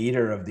way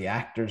either of the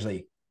actors.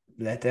 Like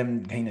let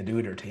them kind of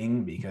do their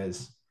thing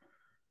because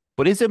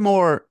But is it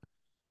more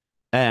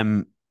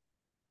um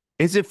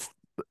is it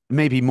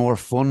maybe more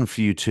fun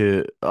for you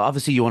to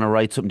obviously you want to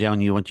write something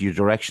down, you want your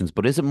directions,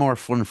 but is it more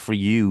fun for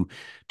you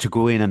to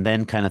go in and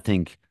then kind of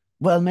think,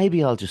 well,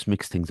 maybe I'll just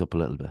mix things up a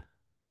little bit.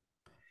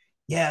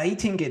 yeah, I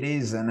think it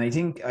is, and I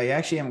think I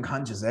actually am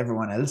conscious of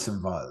everyone else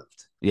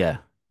involved, Yeah.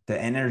 the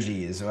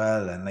energy as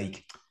well, and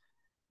like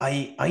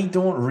I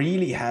don't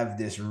really have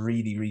this I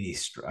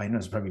know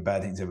it's probably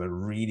bad things about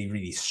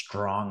really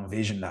strong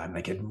vision that I'm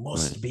like it Right.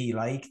 must be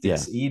like Yeah.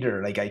 this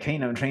either. Like I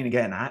kind of am trying to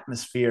get an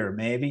atmosphere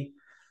maybe,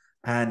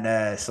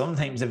 and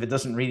sometimes if it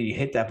doesn't really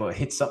hit that, but it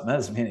hits something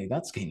else, man, like,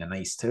 that's kind of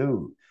nice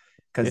too.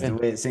 Because Yeah. the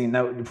way it's saying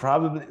now,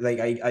 probably like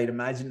I'd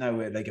imagine now,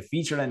 like a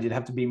feature length, you'd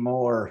have to be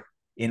more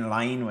in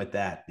line with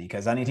that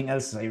because anything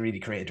else I really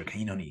create are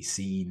kind of only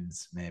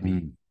scenes, maybe.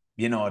 Mm.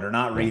 You know, they're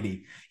not Yeah.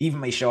 really, even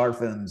my short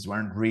films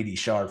weren't really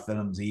short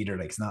films either.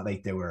 Like, it's not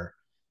like they were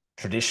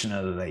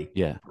traditional, like,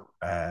 Yeah.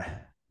 uh,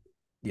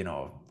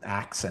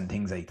 acts and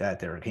things like that.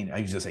 They were kind of,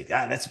 I was just like,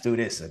 let's do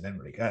this. And then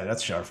we're like,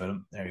 that's a short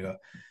film. There you go.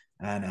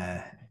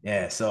 And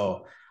yeah,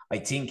 so I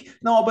think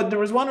no, but there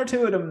was one or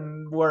two of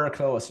them were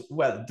close.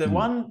 Well,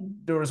 Mm.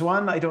 there was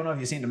one. I don't know if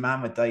you've seen the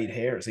man with dyed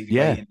hair. It's like the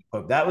guy Yeah. in the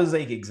pub. That was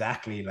like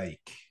exactly like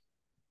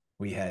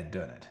we had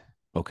done it,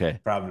 Okay.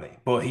 probably.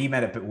 But he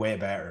made it way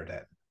better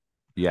then.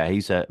 Yeah,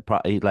 he's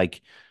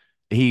like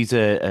he's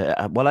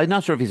well, I'm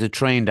not sure if he's a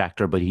trained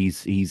actor, but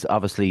he's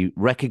obviously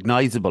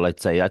recognizable, I'd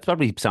say. I'd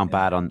probably sound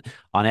Yeah. bad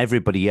on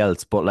everybody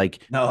else, but like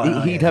No,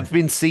 no, he'd yeah. have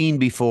been seen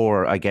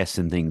before, I guess,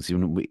 in things. You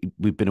know,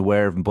 we've been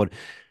aware of him, but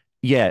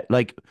yeah,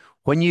 like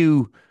when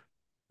you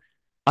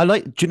I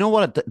like, do you know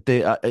what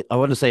I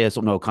want to say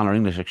something about Connor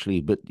English actually,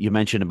 but you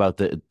mentioned about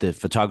the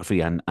photography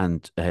and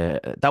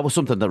that was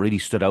something that really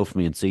stood out for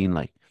me in seeing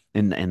like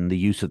in the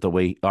use of the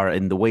way or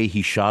in the way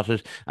he shot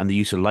it and the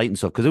use of light and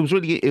stuff because it was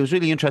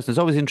really interesting. It's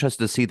always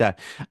interesting to see that,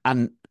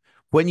 and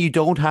when you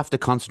don't have to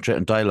concentrate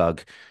on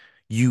dialogue,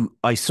 you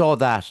I saw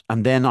that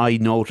and then I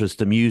noticed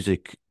the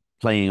music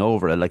playing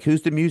over it. Like,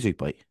 who's the music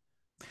by?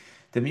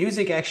 The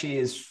music actually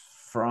is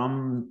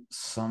from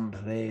some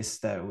place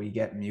that we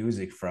get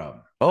music from,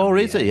 and Oh,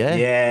 we is it? had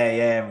Yeah,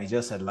 yeah, and we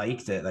just had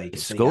liked it. Like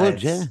it's it's like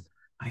good. Yeah, it's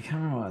I can't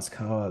remember what it's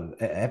called,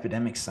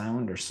 Epidemic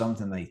Sound or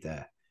something like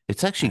that.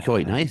 it's actually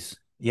quite Uh, nice.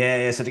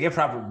 yeah. So to get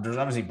proper, there's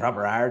obviously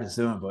proper artists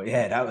doing, it, but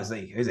yeah, that was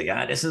like I was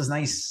like, this is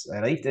nice. I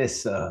like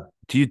this.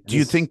 Do you And do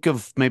you this, think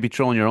of maybe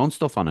throwing your own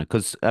stuff on it?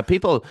 Because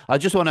people, I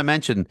just want to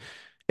mention,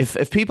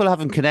 if people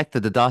haven't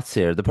connected the dots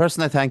here, the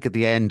person I thank at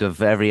the end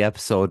of every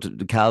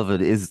episode,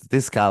 Calvin, is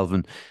this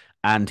Calvin,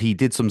 and he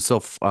did some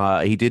stuff.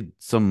 He did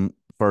some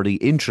for the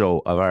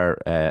intro of our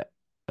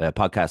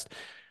podcast.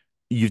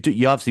 You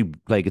obviously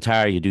play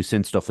guitar, you do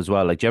synth stuff as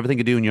well. Like, do you ever think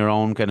of doing your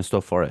own kind of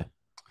stuff for it?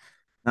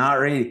 not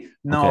really. Okay,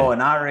 No,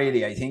 not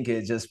really. I think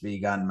it'd just be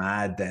gone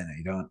mad then.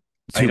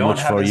 I too don't much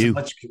have for as you,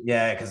 much.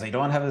 Yeah, because I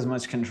don't have as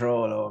much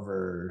control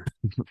over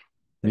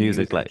the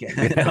music, music. like.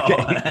 No.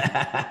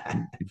 Okay.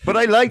 But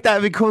I like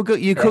that.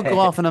 You could go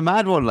off on a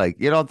mad one, like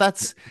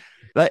that's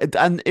like,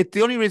 and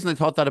the only reason I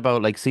thought that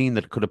about like seeing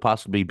that it could have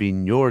possibly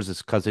been yours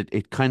is because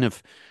it kind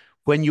of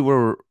when you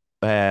were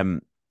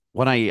um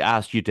when I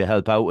asked you to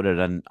help out with it,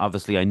 and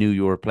obviously I knew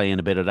you were playing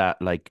a bit of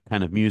that like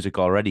kind of music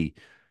already.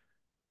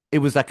 It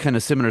was that kind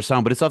of similar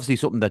sound, but it's obviously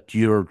something that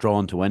you're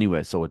drawn to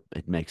anyway, so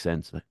it makes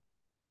sense. Like,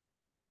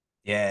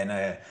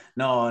 Yeah,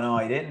 no,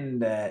 I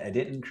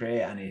didn't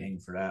create anything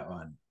for that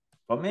one.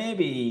 But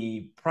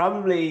maybe,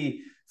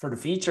 probably for the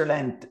feature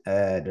length,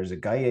 there's a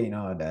guy I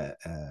know that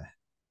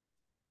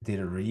did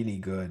a really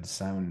good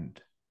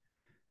sound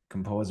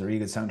composer, really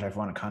good soundtrack for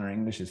one of Connor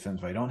English's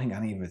films, but I don't think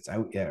any of it's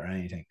out yet or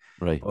anything.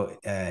 right. But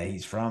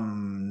he's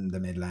from the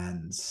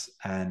Midlands,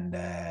 and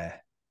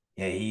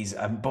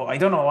yeah, but I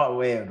don't know what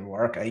way it would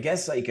work. I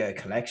guess like a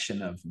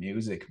collection of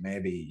music,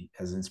 maybe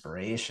as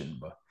inspiration,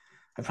 but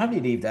I'd probably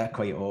leave that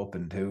quite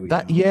open too, you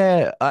That know.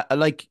 yeah, I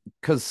like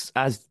because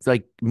as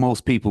like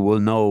most people will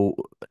know,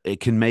 it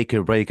can make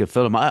or break a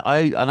film.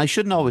 I and I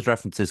shouldn't always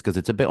reference this because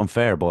it's a bit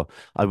unfair, but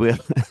I will.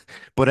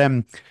 But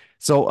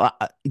So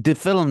the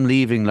film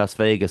Leaving Las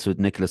Vegas with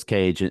Nicolas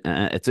Cage,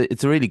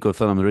 it's a really good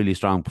film, a really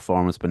strong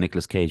performance by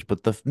Nicolas Cage,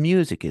 but the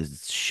music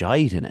is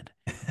shite in it.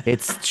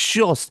 It's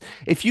just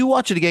if you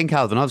watch it again,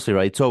 Calvin, obviously,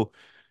 right? So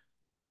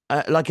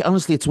like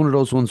honestly, it's one of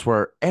those ones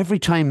where every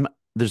time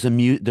there's a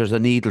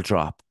needle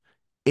drop,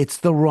 it's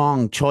the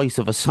wrong choice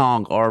of a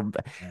song, or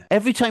Yeah.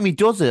 every time he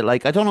does it,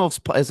 like I don't know if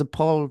is it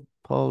Paul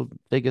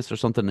Vegas or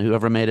something,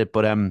 whoever made it,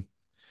 but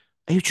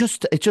it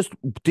just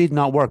did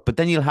not work. But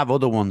then you'll have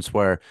other ones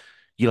where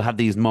you'll have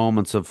these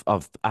moments of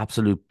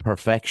absolute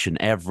perfection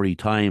every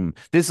time.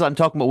 This I'm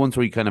talking about ones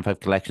where you kind of have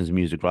collections of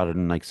music rather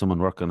than like someone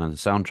working on a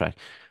soundtrack.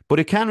 But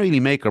it can really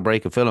make or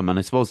break a film, and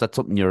I suppose that's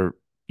something you're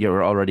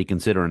already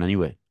considering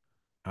anyway.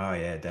 Oh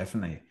yeah,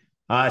 definitely.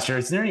 Sure.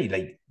 It's nearly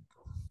like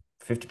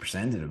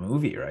 50% of the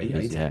movie, It right? I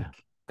is, yeah. think.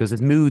 Because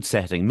it's mood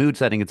setting. Mood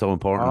setting is so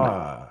important.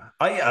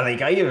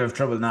 Like, I have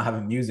trouble not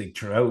having music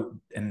throughout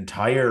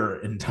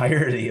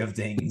entirety of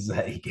things.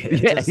 Like I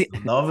yeah,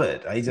 just love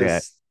it. yeah,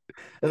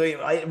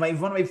 One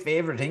of my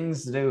favorite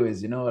things to do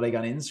is, like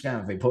on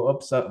Instagram, if I put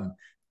up something,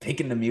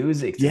 picking the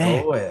music to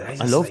yeah. go with. I I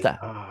just love like,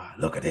 that.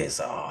 look at this.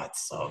 Oh,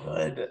 it's so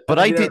good. But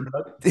Have I you ever did.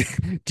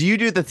 looked? Do you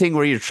do the thing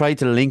where you try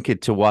to link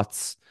it to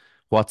what's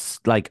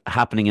like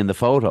happening in the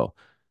photo?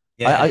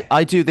 Yeah.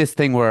 I do this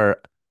thing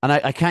where, and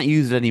I can't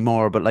use it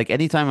anymore, but like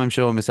anytime I'm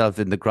showing myself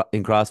in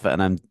CrossFit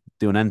and I'm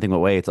doing anything with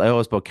weights, I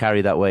always put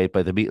Carry That Weight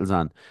by the Beatles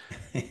on.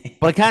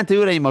 But I can't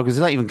do it anymore because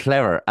it's not even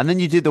clever. And then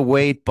you do the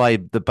weight by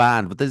the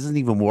band, but this doesn't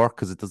even work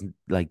because it doesn't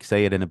like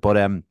say it in it. But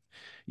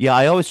yeah,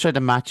 I always try to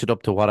match it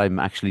up to what I'm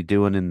actually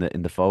doing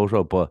in the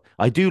photo. But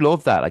I do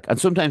love that. Like, and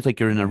sometimes like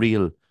you're in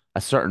Yeah. a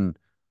certain.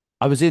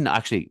 I was in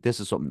actually. This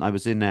is something I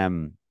was in.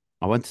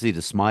 I went to see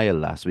The Smile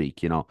last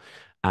week.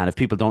 And if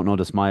people don't know,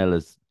 The Smile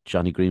is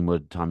Johnny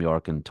Greenwood, Tom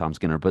York, and Tom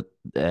Skinner. But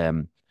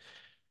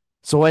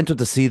so I went up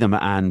to see them,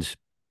 and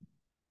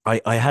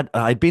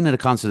I'd been at a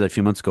concert a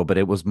few months ago, but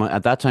it was my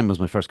at that time it was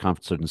my first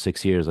concert in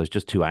 6 years. I was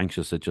just too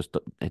anxious.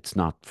 It's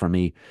not for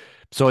me.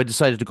 So I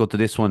decided to go to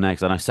this one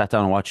next, and I sat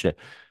down and watched it.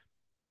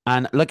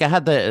 And like I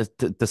had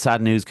the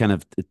sad news kind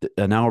of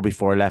an hour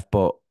before I left,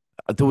 but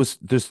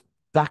there's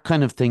that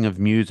kind of thing of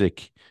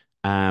music,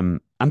 and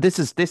this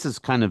is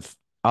kind of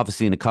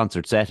obviously in a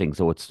concert setting,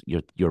 so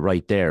you're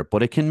right there,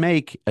 but it can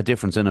make a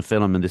difference in a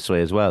film in this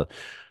way as well,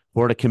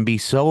 where it can be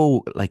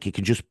so like it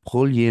can just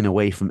pull you in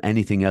away from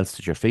anything else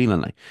that you're feeling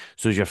like.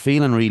 So as you're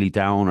feeling really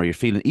down, or you're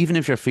feeling even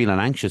if you're feeling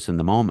anxious in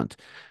the moment.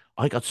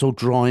 I got so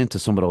drawn into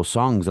some of those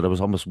songs that I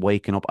was almost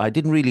waking up. I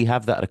didn't really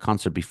have that at a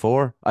concert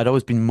before. I'd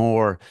always been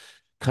more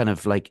kind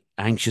of like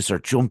anxious or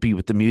jumpy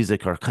with the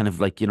music or kind of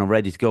like,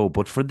 ready to go.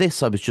 But for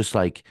this, I was just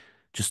like,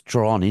 just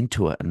drawn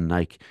into it. And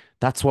like,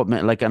 that's what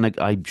meant like, and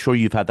I'm sure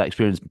you've had that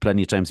experience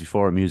plenty of times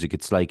before in music.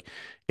 It's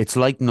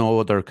like no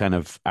other kind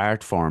of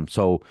art form.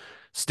 So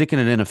sticking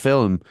it in a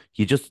film,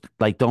 you just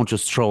like, don't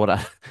just throw it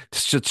at,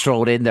 just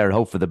throw it in there and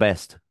hope for the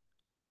best.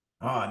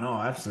 Oh no,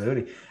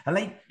 absolutely.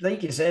 And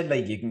like you said,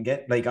 like you can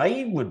get like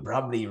I would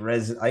probably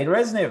I'd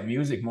resonate with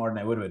music more than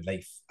I would with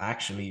like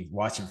actually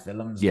watching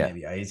films. Yeah.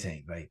 Maybe I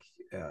think like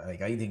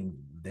I think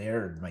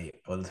they're my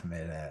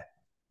ultimate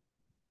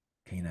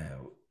kind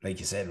of like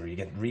you said, where you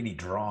get really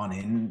drawn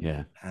in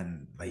Yeah.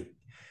 and like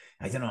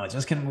I don't know, it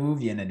just can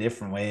move you in a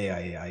different way.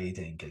 I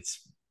think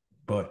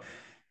but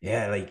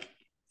yeah, like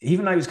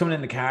even I was coming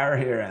in the car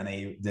here and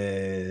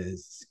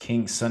the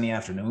King's Sunny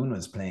Afternoon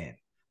was playing.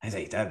 I was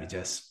like, that'd be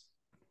just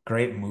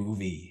great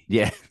movie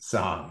Yeah.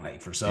 song,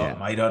 like for Yeah.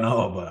 something. I don't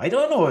know, but I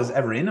don't know if it was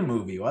ever in a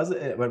movie, was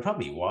it? Well, it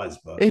probably was,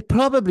 but It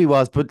probably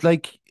was, but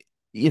like,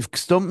 you've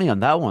stumped me on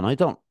that one. I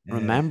don't yeah.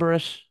 remember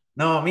it.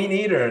 No, me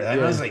neither. I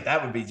was Yeah. like,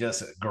 that would be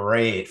just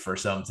great for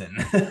something.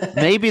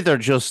 Maybe they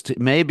just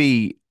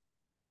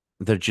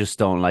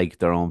don't like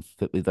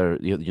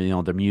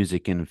their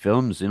music in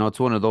films. It's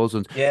one of those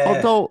ones.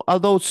 Yeah.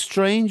 Although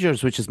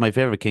Strangers, which is my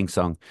favorite King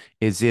song,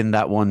 is in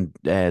that one,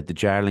 the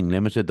Jarling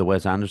Limited, the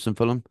Wes Anderson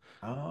film,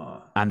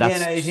 Oh, and yeah,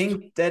 and I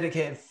think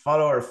dedicated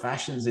follower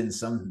fashions in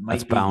some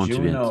that's might be bound to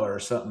be in. Juno or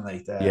something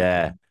like that.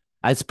 Yeah,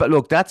 but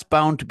look, that's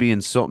bound to be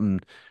in something.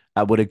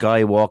 With a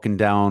guy walking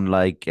down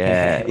like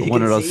Yeah, you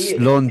one can of see those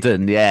it.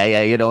 London, yeah,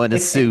 yeah, in a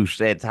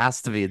suit. It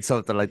has to be in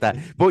something like that.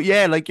 But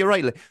yeah, like you're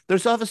right. Like,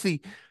 there's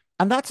obviously,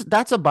 and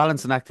that's a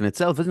balancing act in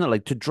itself, isn't it?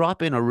 Like to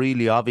drop in a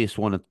really obvious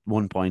one at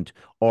one point,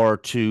 or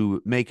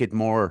to make it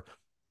more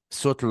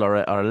subtle or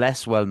a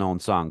less well known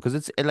song, because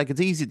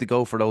it's easy to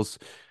go for those,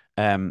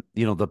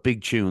 the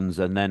big tunes,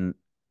 and then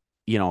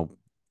you know,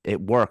 it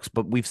works.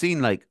 But we've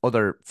seen like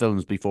other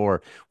films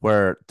before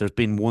where there's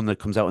been one that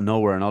comes out of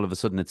nowhere and all of a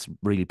sudden it's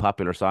really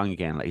popular song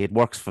again. Like it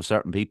works for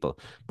certain people.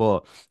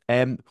 But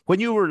when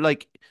you were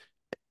like,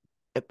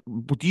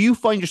 do you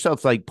find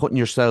yourself like putting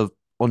yourself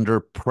under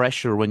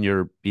pressure when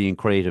you're being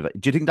creative?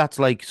 Do you think that's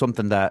like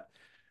something that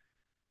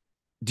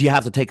do you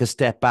have to take a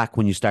step back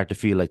when you start to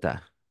feel like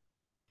that?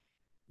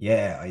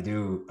 Yeah, I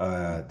do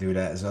do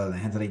that as well. I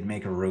had to like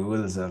make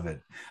rules of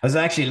it. I was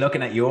actually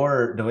looking at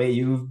the way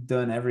you've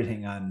done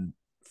everything on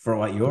for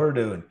what you're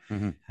doing.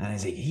 Hmm. And I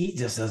was like, he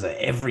just does it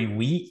every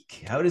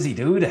week. How does he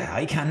do that?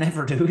 I can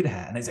never do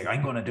that. And I was like,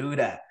 I'm gonna do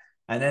that.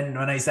 And then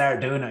when I started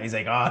doing it, he's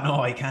like, "Oh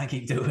no, I can't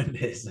keep doing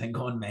this. I'm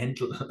going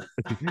mental."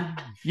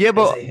 Yeah, I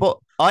but say, but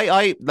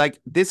I like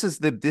this has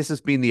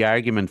been the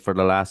argument for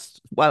the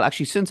last, well,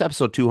 actually since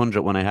episode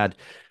 200, when I had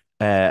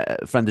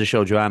a friend of the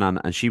show, Joanne, on,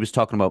 and she was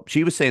talking about,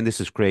 she was saying this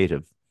is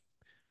creative,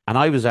 and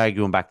I was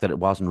arguing back that it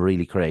wasn't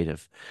really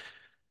creative.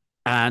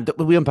 And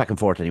we went back and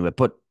forth anyway.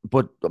 But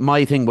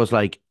my thing was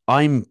like,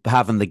 I'm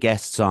having the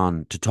guests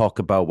on to talk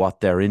about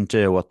what they're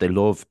into, what they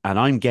love, and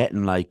I'm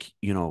getting like,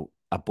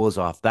 a buzz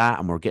off that,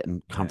 and we're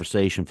getting yeah,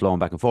 conversation flowing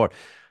back and forth.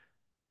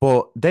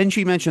 But then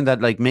she mentioned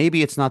that like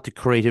maybe it's not the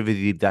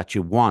creativity that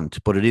you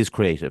want, but it is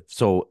creative.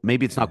 So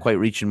maybe it's not yeah, quite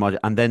reaching what.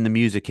 And then the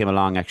music came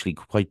along actually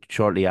quite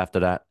shortly after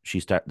that.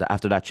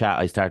 After that chat,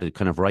 I started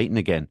kind of writing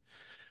again.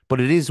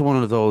 But it is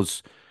one of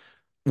those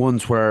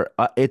ones where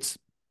it's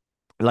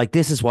like,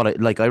 this is what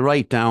I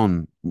write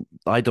down.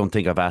 I don't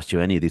think I've asked you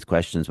any of these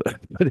questions,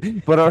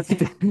 but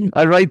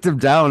I write them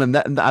down,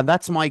 and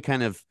that's my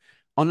kind of,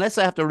 unless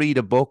I have to read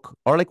a book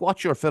or like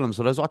watch your films.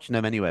 So I was watching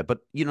them anyway, but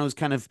it's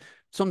kind of,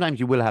 sometimes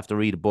you will have to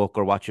read a book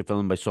or watch a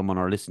film by someone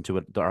or listen to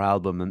it, their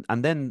album,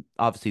 and then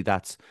obviously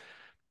that's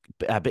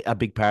a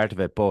big part of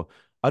it. But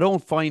I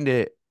don't find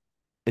it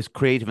as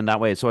creative in that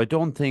way. So I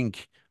don't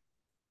think,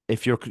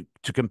 if you're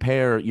to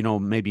compare,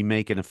 maybe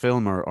making a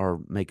film or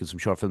making some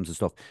short films and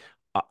stuff,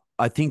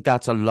 I think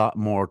that's a lot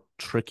more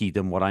tricky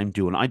than what I'm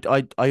doing.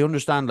 I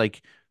understand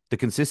like the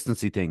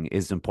consistency thing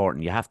is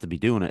important. You have to be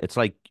doing it. It's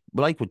like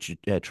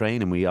with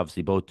training. We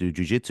obviously both do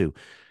jujitsu.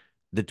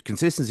 The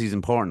consistency is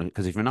important,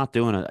 because if you're not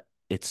doing it,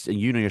 it's,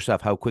 you know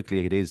yourself how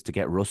quickly it is to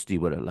get rusty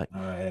with it. Like oh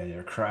yeah,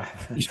 you're crap.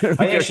 I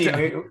you're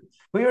actually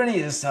we were only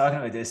just talking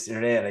about this the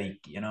other day,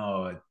 like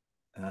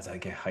not to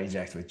get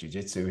hijacked with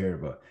jujitsu here,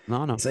 but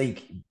no, no, it's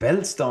like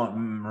belts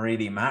don't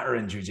really matter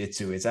in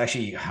jujitsu. It's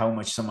actually how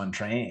much someone yeah,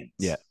 trains.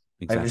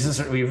 I was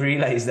exactly. just we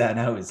realized that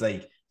now. It's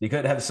like you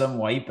could have some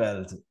white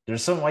belt.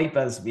 There's some white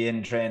belts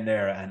being trained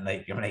there, and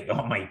like I'm like,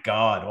 oh my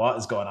god, what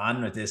is going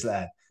on with this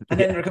lad? And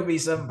then Yeah, there could be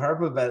some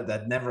purple belt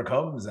that never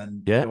comes,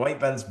 and yeah, the white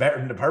belt's better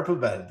than the purple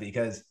belt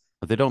because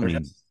but they don't they're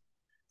mean, just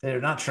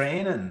they're not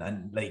training,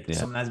 and like yeah.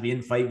 someone has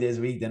been 5 days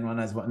a week, then one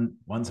has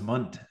once a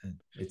month.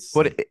 It's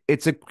But like,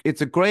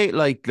 it's a great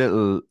like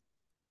little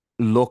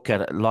look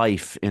at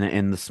life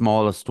in the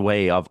smallest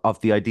way of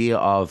the idea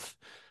of,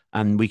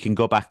 and we can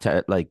go back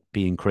to like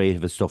being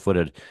creative and stuff with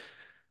it.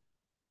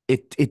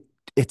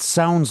 It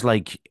sounds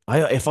like,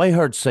 if I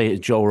heard say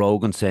Joe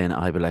Rogan saying it,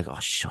 I'd be like, oh,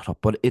 shut up.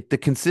 But the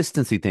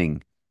consistency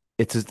thing,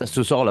 that's what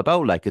it's all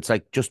about. Like, it's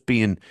like just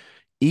being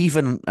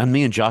even, and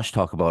me and Josh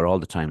talk about it all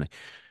the time. Like,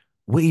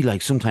 we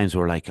like, sometimes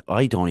we're like,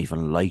 I don't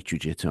even like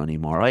jujitsu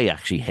anymore. I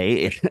actually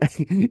hate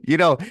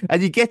it.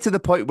 And you get to the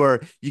point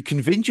where you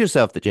convince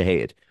yourself that you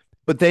hate it.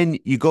 But then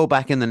you go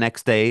back in the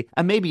next day,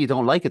 and maybe you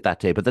don't like it that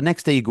day, but the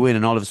next day you go in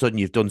and all of a sudden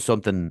you've done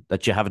something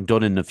that you haven't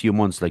done in a few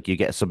months. Like, you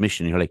get a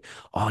submission and you're like,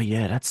 oh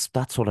yeah,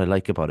 that's what I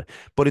like about it.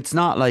 But it's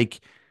not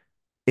like,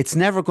 it's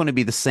never going to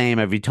be the same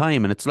every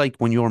time. And it's like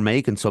when you're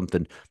making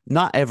something,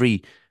 not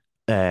every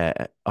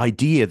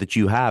idea that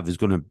you have is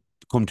going to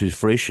come to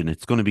fruition.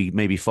 It's going to be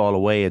maybe fall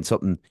away, and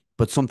something,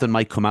 but something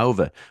might come out of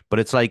it. But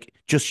it's like,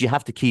 just, you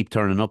have to keep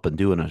turning up and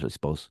doing it, I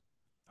suppose.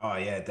 oh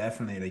yeah,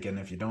 definitely. Like, and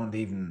if you don't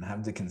even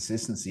have the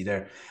consistency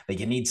there, like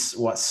you need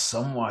what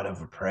somewhat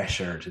of a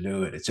pressure to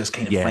do it. It's just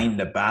kind of Yeah. find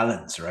the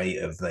balance, right?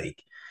 Of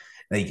like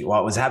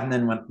what was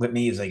happening with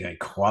me is like my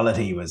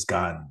quality was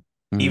gone.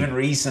 Mm, Even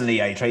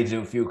recently, I tried to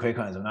do a few quick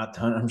ones. I'm not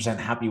 100%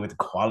 happy with the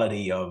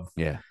quality of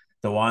yeah.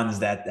 the ones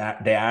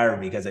that they are,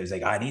 because I was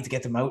like, I need to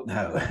get them out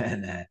now.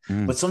 And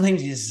Mm, but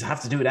sometimes you just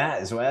have to do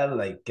that as well,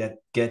 like get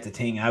the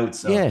thing out.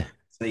 So yeah.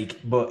 it's like,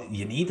 but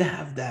you need to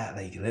have that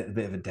like a little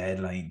bit of a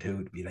deadline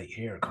too, to be like,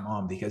 here, come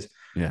on, because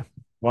Yeah.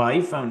 what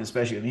I found,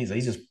 especially with me, is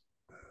I just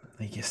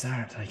like you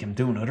start like I'm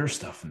doing other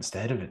stuff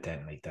instead of it.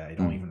 Then like that, I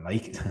don't Mm. even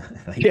like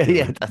like Yeah.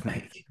 Yeah. doing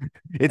like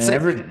It's and like,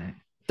 everything.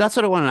 that's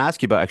what I want to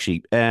ask you about,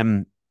 actually.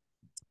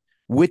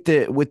 With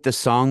the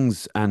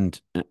songs,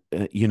 and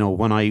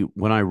when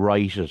I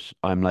write it,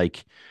 I'm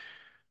like,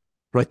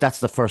 right, that's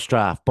the first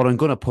draft, but I'm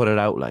gonna put it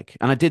out, like,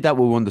 and I did that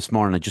with one this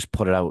morning. I just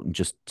put it out and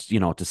just,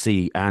 to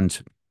see. And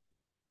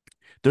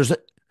there's a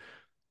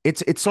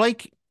it's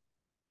like,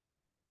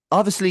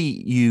 obviously,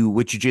 you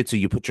with jiu-jitsu,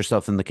 you put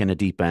yourself in the kind of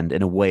deep end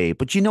in a way,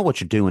 but you know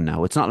what you're doing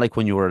now. It's not like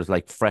when you were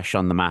like fresh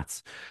on the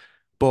mats.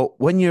 But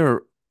when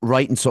you're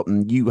writing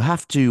something, you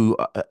have to,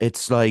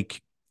 it's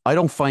like, I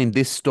don't find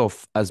this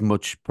stuff as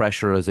much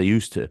pressure as I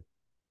used to,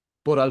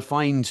 but I'll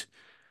find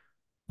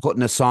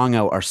putting a song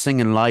out or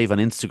singing live on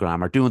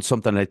Instagram or doing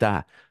something like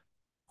that,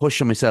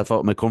 pushing myself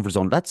out of my comfort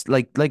zone. That's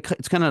like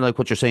it's kind of like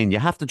what you're saying. You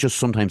have to just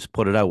sometimes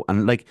put it out,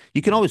 and like,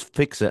 you can always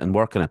fix it and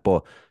work on it,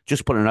 but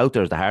just putting it out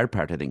there is the hard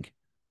part, I think.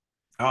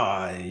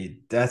 Oh,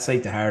 that's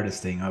like the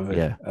hardest thing of it.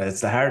 Yeah. It's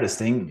the hardest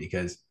thing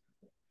because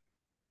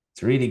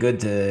it's really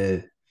good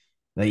to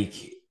like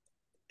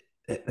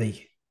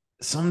like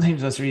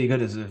sometimes what's really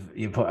good is if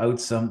you put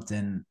out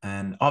something,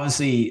 and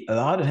obviously a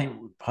lot of the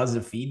time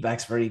positive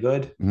feedback's very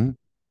good. Mhm.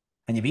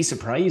 And you'd be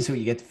surprised who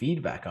you get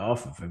feedback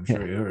off of. I'm Yeah.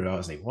 sure you're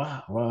always like,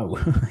 wow, wow,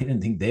 I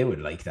didn't think they would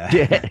like Yeah,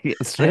 that.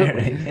 it's And true. they're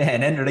like, yeah,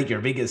 and then they're like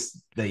your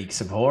biggest like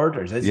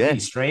supporters. It's Yeah. really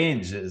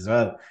strange as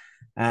well.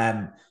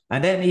 And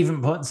then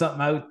even putting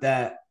something out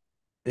that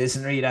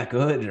isn't really that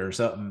good or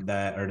something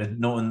that or that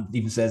no one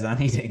even says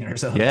anything or Yeah.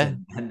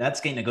 something. And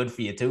that's kind of good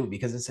for you too,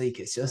 because it's like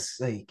it's just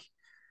like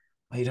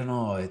I don't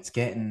know, it's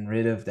getting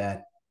rid of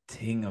that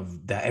thing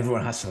of that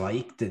everyone has to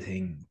like the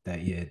thing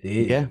that you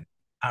did. Yeah.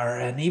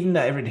 And even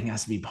that everything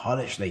has to be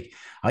polished. Like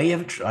I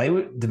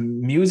would the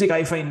music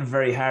I find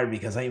very hard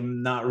because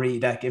I'm not really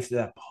that gifted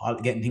at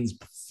getting things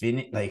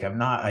finished. Like I'm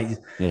not. I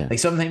Yeah. like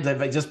sometimes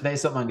if I just play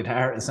something on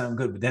guitar, it sounds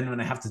good, but then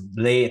when I have to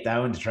lay it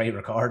down to try to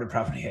record it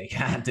properly, I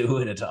can't do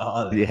it at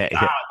all. I'm Yeah. like,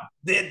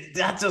 Yeah.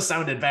 that just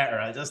sounded better.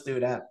 I'll just do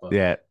that.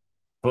 Yeah.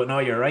 But no,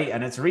 you're right,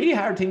 and it's a really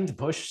hard thing to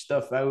push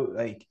stuff out.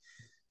 Like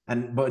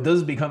and but it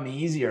does become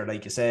easier,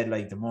 like you said,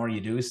 like the more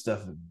you do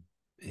stuff,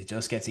 it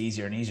just gets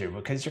easier and easier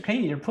because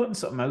you're putting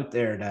something out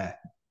there that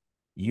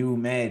you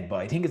made.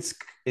 But I think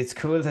it's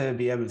cool to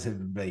be able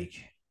to like,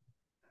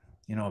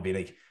 be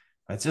like,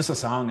 it's just a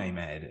song I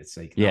made. It's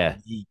like not Yeah.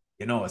 me,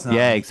 it's not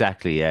Yeah, me.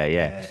 exactly. Yeah,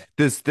 yeah. Yeah.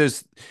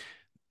 There's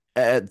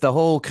the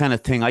whole kind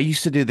of thing. I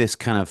used to do this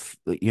kind of,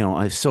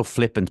 I was so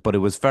flippant, but it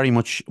was very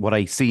much what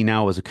I see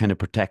now as a kind of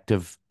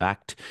protective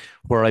act,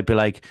 where I'd be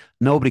like,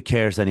 nobody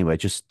cares anyway,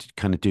 just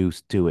kind of do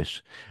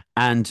it,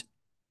 and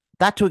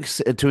that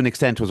to an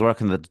extent was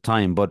working at the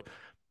time, but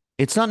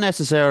it's not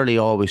necessarily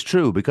always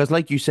true because,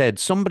 like you said,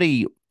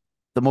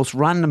 the most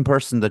random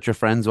person that you're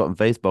friends with on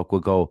Facebook will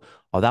go,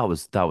 "Oh, that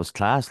was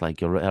class.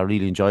 Like, I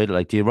really enjoyed it.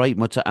 Like, do you write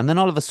much?" And then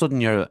all of a sudden,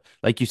 you're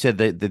like you said,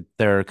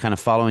 they're kind of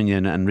following you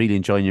and really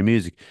enjoying your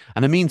music,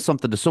 and it means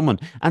something to someone.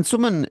 And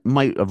someone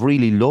might have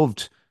really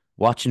loved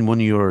watching one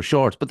of your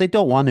shorts, but they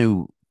don't want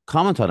to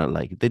comment on it.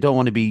 Like, they don't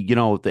want to be,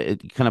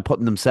 kind of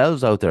putting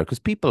themselves out there because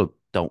people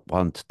don't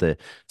want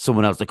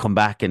someone else to come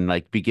back and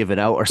like be given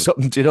out or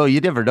something. You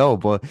never know.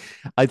 But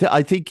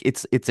I think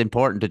it's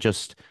important to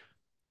just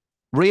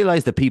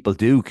realize that people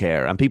do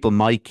care and people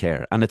might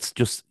care, and it's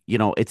just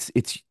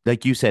it's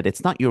like you said,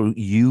 it's not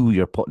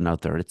you're putting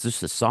out there, it's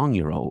just a song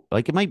you wrote.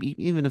 Like, it might be,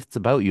 even if it's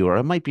about you, or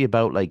it might be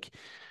about like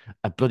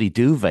a bloody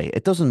duvet,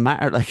 it doesn't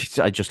matter. Like,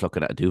 I just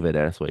looking at a duvet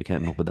there, so I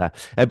can't up with that.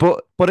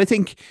 But I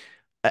think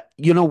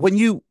when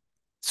you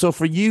so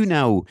for you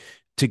now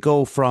to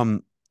go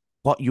from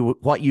what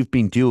you've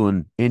been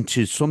doing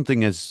into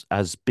something as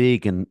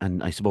big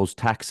and I suppose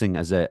taxing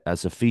as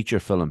a feature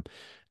film,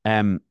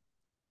 um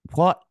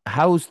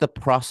how's the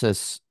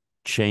process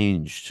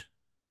changed?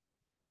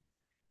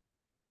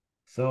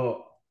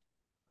 So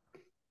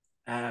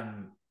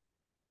um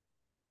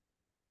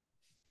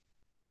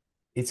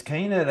it's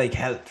kind of like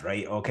helped,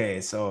 right?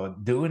 Okay, so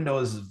doing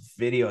those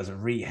videos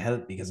have really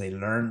helped because I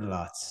learned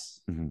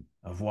lots Hmm.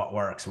 of what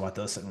works, what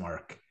doesn't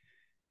work,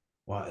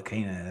 what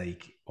kind of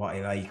like, what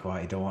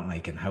I don't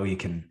like, and how you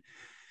can,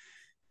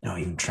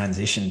 even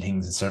transition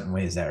things in certain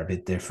ways that are a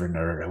bit different,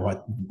 or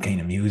what kind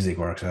of music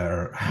works,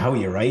 or how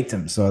you write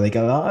them. So, like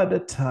a lot of the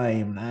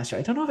time last year,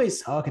 I don't know if I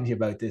was talking to you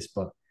about this,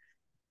 but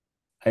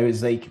I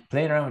was like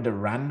playing around with the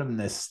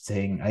randomness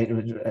thing.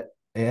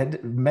 I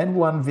had made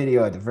one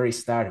video at the very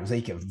start. It was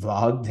like a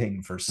vlog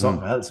thing for Mm.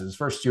 something else. It was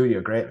for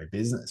Studio Great, my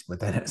business, but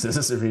then it was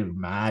just a real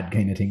mad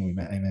kind of thing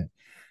I meant,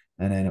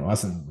 and then it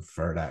wasn't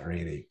for that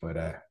really, but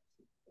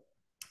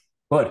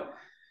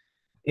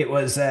it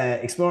was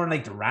exploring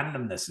like the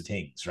randomness of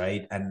things,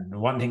 right? And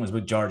one thing was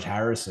with George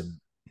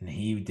Harrison, and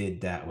he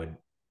did that with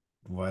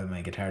While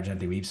My Guitar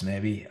Gently Weeps,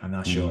 maybe. I'm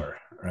not Hmm. sure,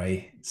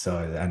 right? So,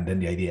 and then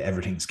the idea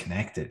everything's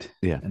connected.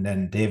 Yeah. And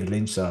then David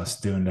Lynch saw us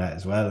doing that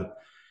as well.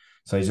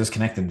 So he's just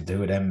connecting the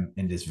two of them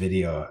in this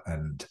video,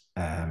 and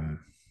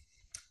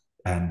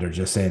they're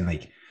just saying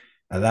like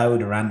allow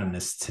the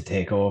randomness to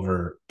take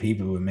over.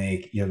 People will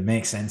you'll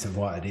make sense of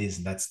what it is,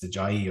 and that's the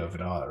joy of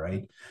it all,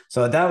 right?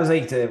 So that was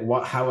like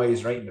how I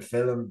was writing the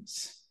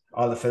films,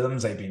 all the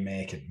films I'd been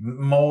making,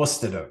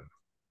 most of them,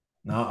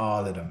 not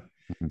all of them.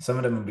 Mhm. Some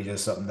of them would be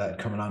just something that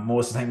coming on.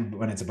 Most of the time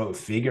when it's about a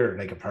figure,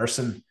 like a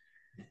person,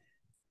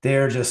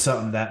 they're just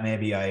something that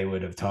maybe I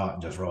would have taught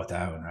and just wrote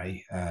down,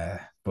 right?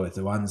 But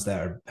the ones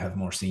that have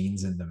more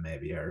scenes in them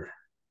maybe are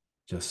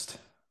just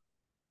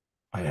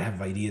I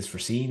have ideas for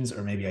scenes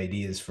or maybe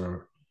ideas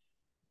for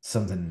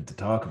something to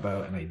talk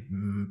about, and I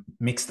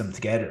mix them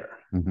together.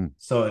 Hmm.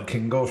 So it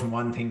can go from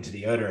one thing to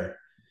the other,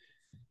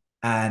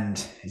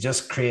 and it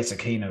just creates a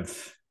kind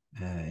of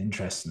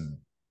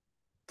interesting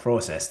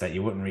process that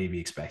you wouldn't really be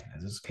expecting.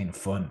 It's just kind of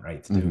fun,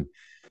 right, to Hmm. do.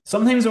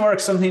 Sometimes it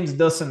works, sometimes it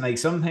doesn't. Like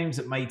sometimes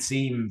it might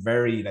seem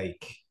very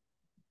like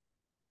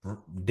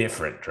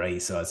different,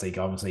 right? So it's like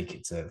almost like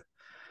it's a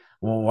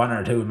one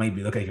or two, it might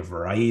be look like a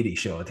variety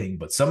show thing,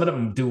 but some of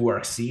them do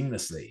work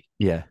seamlessly.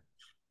 Yeah.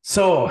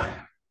 So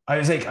I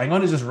was like, I'm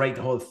going to just write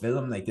the whole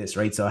film like this,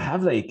 right? So I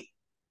have like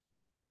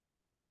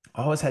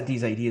always had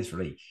these ideas for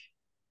like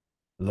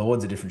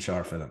loads of different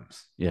short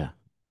films. Yeah.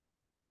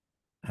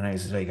 And I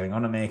was like, I'm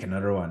going to make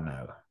another one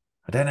now.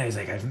 But then I was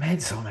like, I've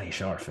made so many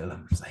short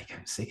films. Like,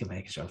 I'm sick of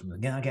making short films.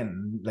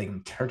 Again, like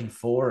I'm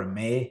 34 in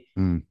May.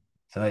 Mm.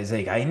 So he's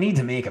like, I need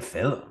to make a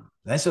film.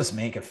 Let's just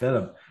make a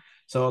film.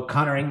 So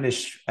Connor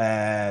English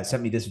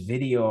sent me this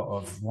video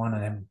of one of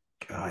them.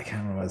 God, I can't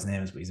remember what his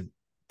name is, but he's a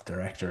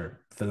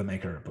director,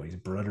 filmmaker, but he's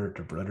brother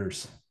to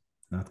brothers,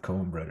 not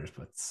Coen brothers,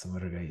 but some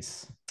other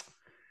guys.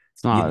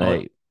 It's You not know,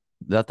 like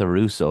that the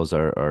Russos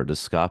or the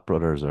Scott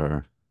brothers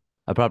or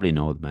I probably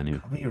know them anyway.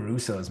 probably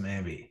Russo's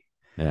maybe.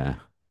 Yeah.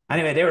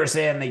 Anyway, they were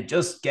saying like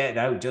just get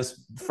out, just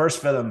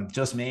first film,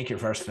 just make your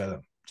first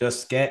film.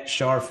 Just get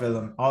short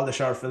film, all the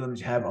short films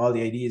you have, all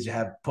the ideas you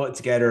have, put it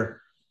together,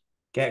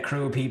 get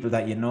crew of people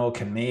that you know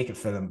can make a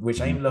film, which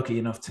Mhm. I'm lucky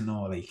enough to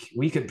know. Like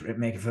we could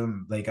make a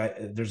film. Like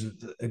there's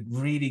a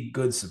really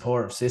good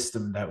supportive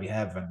system that we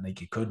have, and like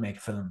you could make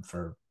a film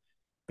for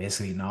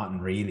basically nothing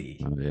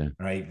really, Oh yeah.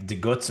 right? The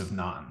guts of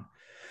nothing,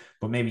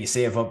 but maybe you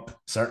save up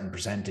certain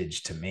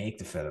percentage to make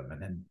the film,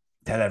 and then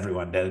tell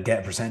everyone they'll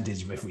get a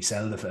percentage if we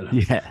sell the film,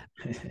 Yeah.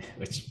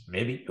 which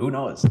maybe who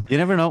knows? You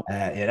never know.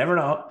 You never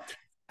know.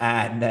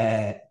 And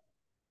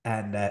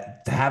to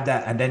have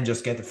that and then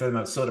just get the film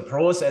out. So the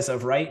process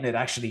of writing it,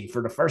 actually,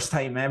 for the first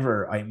time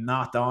ever, I'm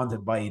not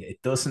daunted by it.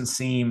 It doesn't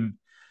seem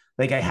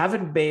like I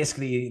haven't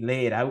basically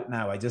laid out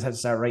now. I just have to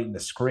start writing the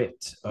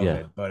script of Yeah.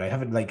 it, but I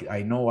haven't like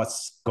I know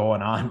what's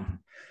going on.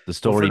 The But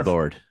for the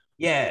storyboard.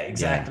 yeah, Yeah.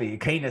 exactly.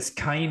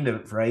 Kind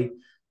of right.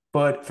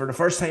 But for the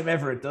first time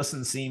ever, it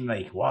doesn't seem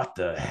like what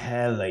the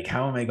hell? Like,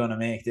 how am I going to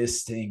make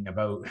this thing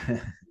about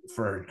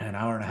for an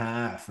hour and a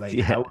half? Like,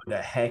 Yeah. how the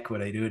heck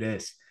would I do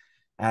this?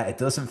 It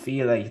doesn't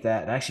feel like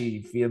that. I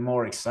actually feel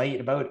more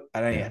excited about it,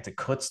 and I Yeah. had to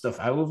cut stuff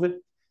out of it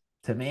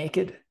to make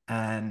it.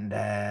 And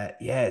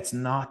yeah, it's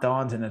not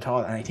daunting at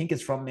all. And I think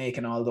it's from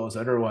making all those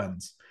other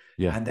ones.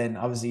 Yeah. And then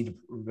obviously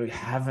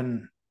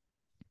having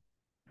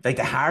like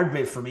the hard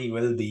bit for me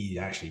will be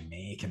actually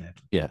making it.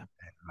 Yeah.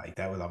 Like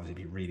that will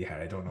obviously be really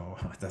hard. I don't know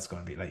what that's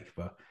going to be like,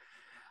 but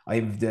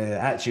I've the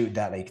attitude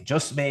that like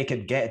just make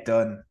it, get it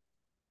done.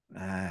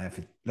 If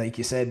it, like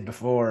you said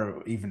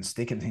before, even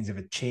sticking things, if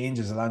it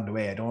changes along the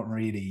way, I don't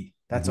really.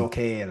 That's Hmm.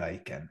 okay.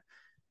 Like, and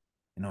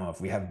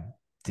if we have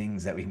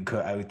things that we can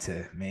cut out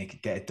to make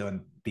it get it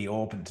done, be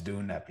open to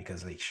doing that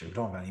because like sure, we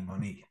don't have any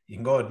money. You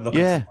can go looking for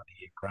Yeah.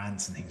 money,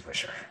 grants and things, but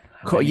sure,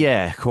 have any.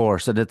 Yeah, of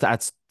course. And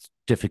that's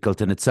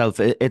difficult in itself.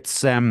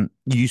 It's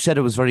you said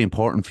it was very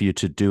important for you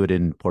to do it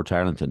in Port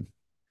Arlington.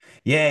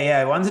 Yeah,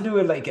 I want to do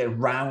it like a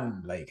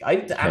round. Like I'm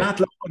Okay. not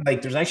looking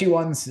like there's actually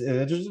ones.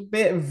 There's a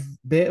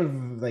bit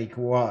of like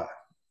what.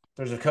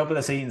 There's a couple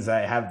of scenes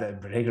I have that in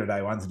particular that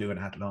I want to do in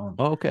Athlone.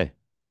 Oh, okay.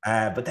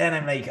 But then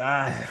I'm like,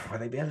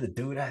 would I be able to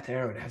do that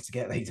there? Would I have to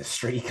get like the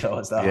street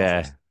closed off?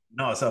 Yeah.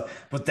 No, so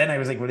but then I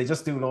was like, will I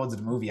just do loads of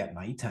the movie at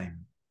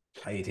nighttime?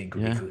 I think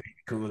would be Yeah.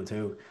 cool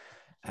too.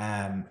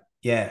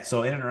 Yeah,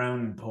 so in and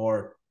around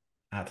Port,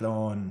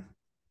 Athlone,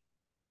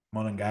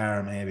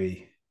 Mullingar,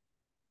 maybe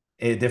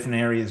different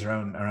areas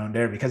around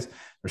there because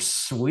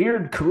there's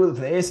weird, cool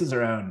places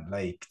around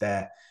like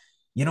that.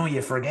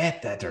 You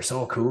forget that they're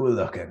so cool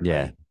looking.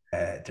 Yeah.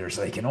 Like there's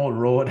like an old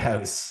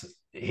roadhouse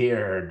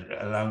here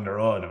along the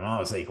road, and I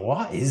was like,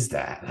 "What is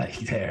that?" Like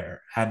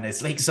there, and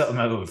it's like something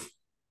out of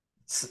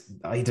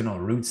I don't know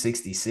Route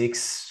 66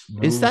 Is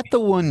movie. that the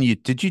one you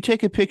did you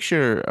take a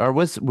picture or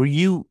were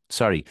you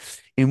sorry,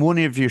 in one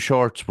of your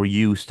shorts were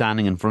you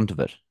standing in front of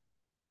it?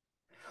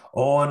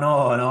 Oh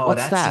no,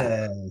 What's that's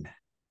that?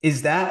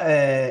 is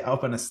that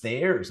up on the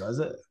stairs? Was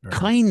it? Or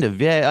Kind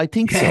of, yeah, I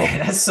think so.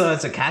 yeah, it's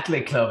a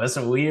Catholic club. That's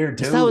a weird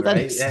Is that too, what that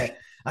right? is? Yeah.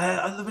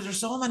 There's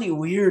so many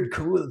weird,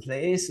 cool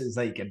places.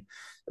 Like, and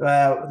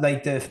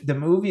like the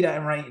movie that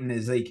I'm writing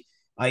is like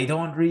I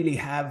don't really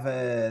have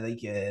a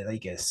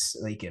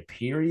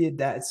period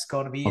that's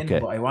going to be in, Okay.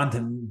 but I want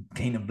to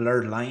kind of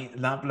blurred line,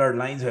 not blurred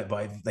lines with it.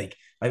 But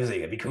I was like,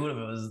 it'd be cool if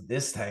it was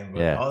this time,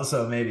 but Yeah.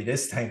 also maybe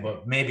this time,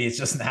 but maybe it's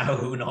just now.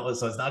 Who knows?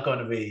 So it's not going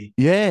to be.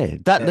 Yeah.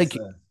 That Yes. like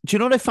do you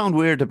know what I found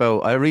weird about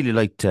I really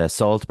liked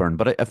Saltburn,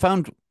 but I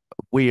found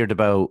weird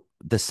about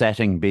the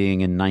setting being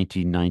in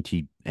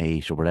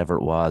 1998 or whatever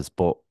it was,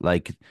 but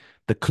like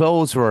the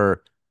clothes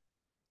were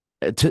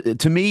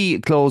to me,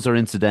 clothes are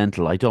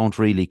incidental. I don't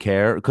really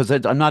care because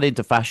I'm not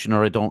into fashion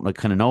or I don't like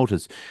kind of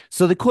notice.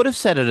 So they could have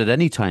said it at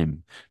any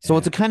time. So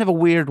it's a Yeah. kind of a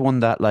weird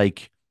one that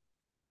like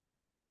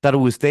that it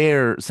was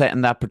there set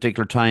in that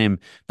particular time.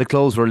 The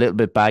clothes were a little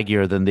bit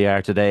baggier than they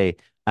are today.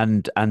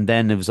 And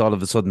then it was all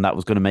of a sudden that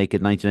was going to make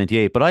it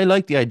 1998. But I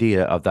like the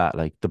idea of that,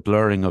 like the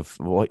blurring of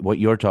what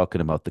you're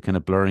talking about, the kind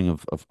of blurring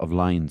of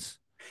lines.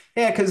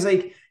 Yeah, because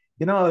like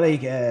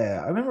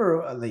I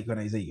remember like when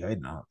I was like I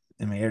don't know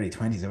in my early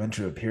 20s, I went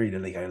through a period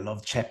of like I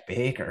loved Chet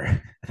Baker,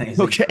 and I was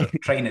like Okay.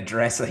 trying to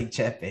dress like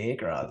Chet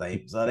Baker all the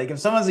time. So like if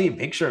someone see a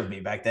picture of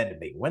me back then, they'd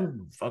be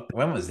like,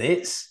 when was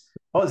this?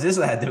 What was this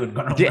lad doing?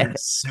 Going to Yeah. wear a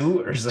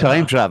suit or Time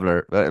something?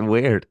 traveler.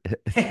 Weird.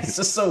 It's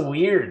just so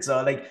weird.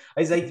 So like I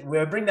was like,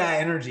 we'll bring that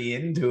energy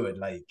into it,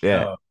 like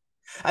Yeah.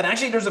 and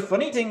actually, there's a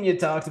funny thing you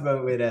talked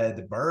about with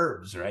the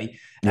Burbs, right?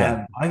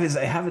 Yeah. I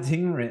have a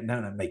thing written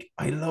down. I'm like,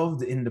 I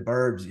loved in the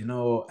Burbs,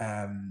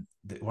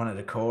 one of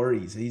the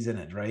Corys, he's in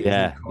it, right? Isn't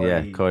it Yeah. Yeah.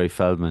 Corey Corey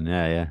Feldman.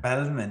 Yeah. Yeah.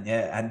 Feldman?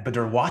 Yeah, but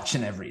they're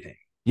watching everything.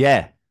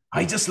 Yeah.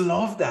 I just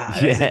love that.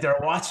 And it's like Yeah, they're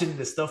watching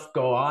the stuff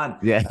go on.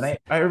 yeah, And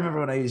I remember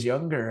when I was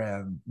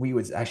younger, we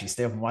would actually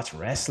stay up and watch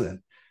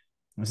wrestling.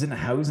 I was in a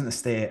housing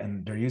estate,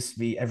 and there used to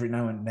be every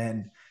now and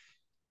then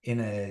in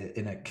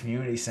a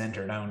community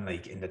center down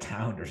like in the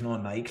town. There's no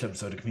nightclub,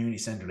 so the community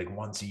center like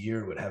once a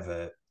year would have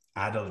a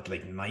adult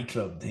like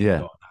nightclub thing yeah.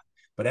 going on.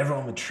 But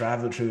everyone would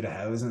travel through the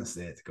housing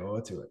estate to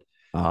go to it.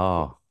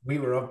 Oh, We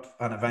were up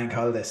on a bank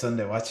holiday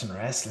Sunday watching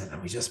wrestling,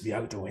 and we just be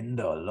out the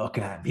window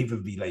looking at people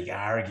be like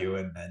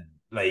arguing and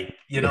like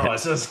yeah,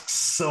 it's just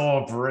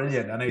so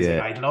brilliant. And I was like,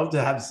 yeah, I'd love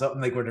to have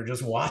something like where they're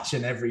just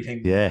watching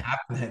everything yeah.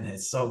 happening.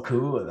 It's so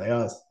cool. Like,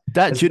 oh,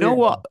 That it's you know weird.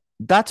 what?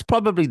 That's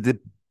probably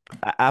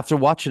after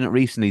watching it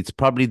recently, it's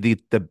probably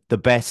the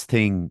best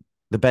thing,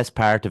 the best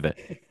part of it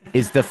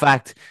is the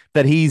fact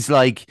that he's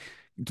like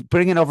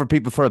bringing over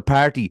people for a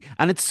party,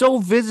 and it's so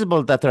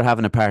visible that they're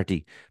having a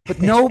party,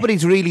 but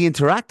nobody's really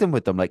interacting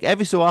with them. Like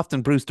every so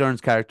often, Bruce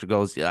Dern's character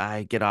goes, "Yeah,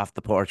 I get off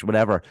the porch,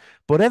 whatever,"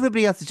 but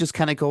everybody else is just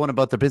kind of going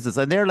about their business,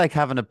 and they're like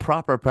having a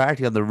proper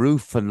party on the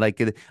roof, and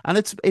and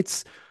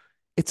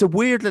it's a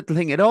weird little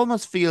thing. It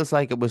almost feels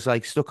like it was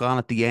like stuck on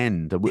at the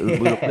end.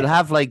 We'll Yeah.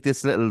 have like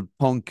this little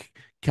punk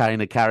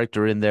kind of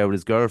character in there with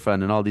his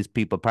girlfriend and all these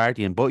people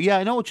partying. But yeah,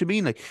 I know what you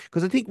mean. Like,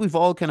 because I think we've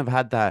all kind of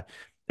had that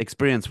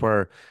experience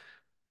where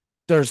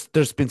there's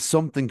been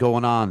something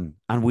going on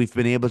and we've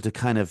been able to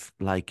kind of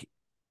like,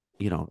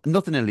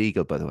 nothing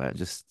illegal, by the way,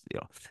 just,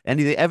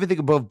 anything, everything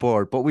above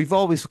board. But we've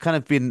always kind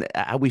of been,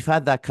 we've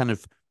had that kind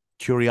of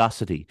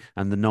curiosity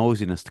and the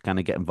nosiness to kind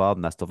of get involved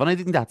in that stuff. And I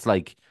think that's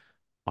like,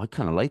 I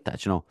kind of like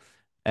that, you know.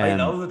 I Um,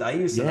 love it. I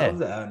used to yeah. love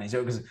that when I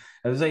was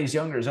because I was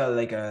younger as well.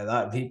 Like a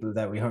lot of people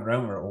that we hung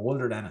around were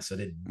older than us, so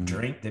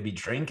Mm. they'd be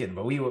drinking,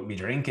 but we wouldn't be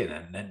drinking,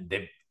 and then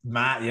they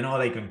mad,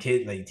 like when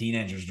kids, like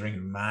teenagers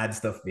drinking, mad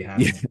stuff be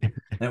Yeah. happening.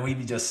 Then we'd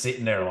be just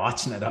sitting there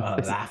watching it all,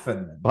 laughing.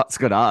 And, What's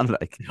going on?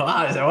 Like,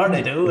 what are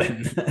they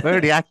doing? why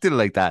are they acting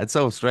like that? It's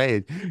so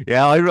strange.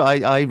 Yeah,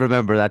 I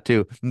remember that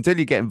too. Until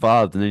you get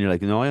involved, and then you're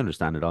like, no, I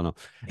understand it. I know.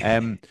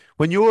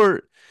 When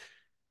you're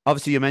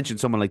obviously you mentioned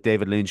someone like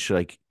David Lynch,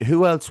 like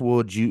who else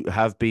would you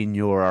have been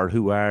your or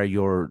who are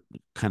your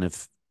kind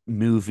of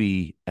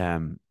movie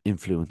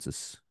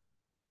influences?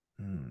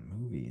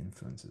 Movie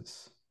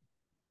influences.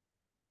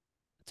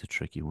 It's a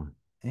tricky one.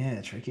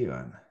 Yeah, tricky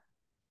one.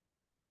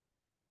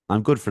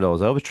 I'm good for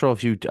those. I always throw a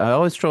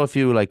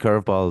few like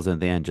curveballs in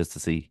the end just to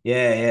see,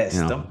 Yeah, yeah, you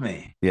stump know,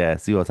 me. yeah,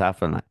 see what's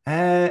happening.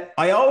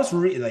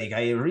 Like,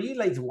 I really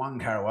liked Wong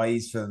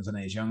Kar-Wai's films when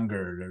I was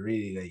younger. They're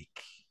really like,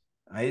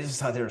 I just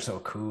thought they were so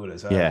cool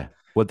as well. yeah.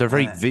 Well, they're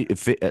very And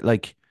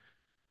like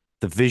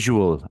the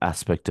visual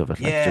aspect of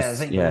it, like yeah, it's just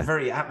like they're yeah,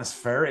 very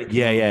atmospheric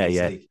yeah, yeah, movies.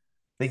 yeah,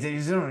 Like they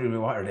don't really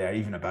know what they're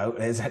even about.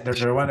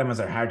 They're one of them ones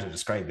that are hard to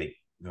describe. Like,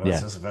 well, it's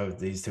yeah, just about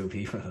these two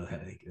people.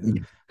 Like,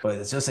 but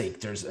it's just like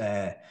there's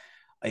I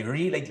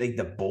really like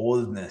the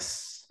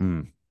boldness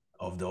mm,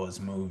 of those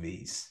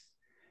movies.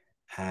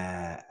 Uh,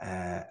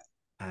 uh,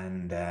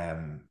 and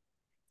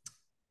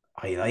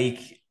I like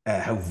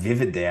how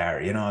vivid they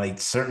are, like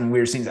certain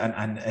weird scenes,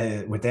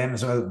 and with them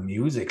as well,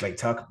 music. Like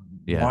talk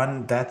yeah,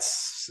 one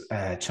that's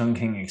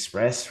Chungking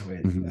Express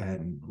with mhm,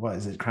 and what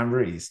is it?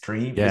 Cranberries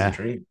Dream is a yeah.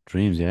 dream.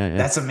 Dreams, yeah, yeah,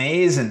 That's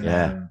amazing.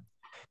 yeah.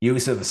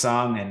 Use of a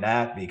song in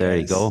that There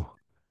you because go.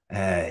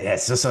 yeah,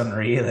 it's just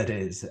unreal. It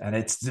is, and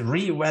it's a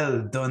really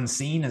well done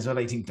scene as well.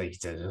 I think like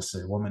there's just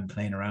a woman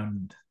playing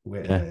around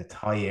with Yeah, a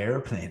toy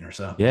airplane or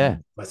something, yeah.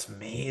 and what's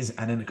amazing,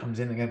 and then it comes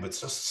in again, but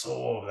it's just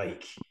so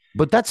like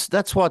But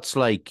that's what's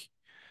like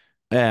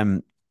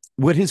um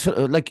with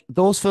like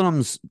those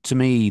films to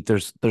me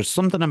there's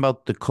something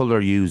about the color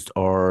used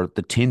or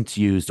the tint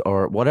used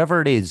or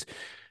whatever it is.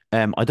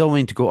 I don't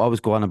mean to always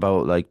go on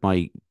about like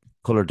my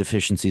color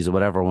deficiencies or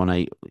whatever when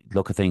I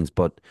look at things,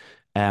 but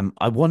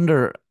I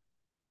wonder,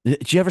 do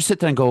you ever sit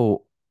there and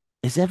go,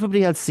 is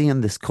everybody else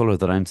seeing this color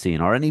that I'm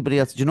seeing, or anybody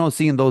else? Do you know,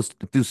 seeing those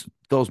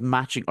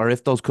matching, or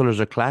if those colors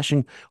are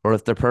clashing, or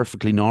if they're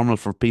perfectly normal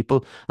for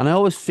people? And I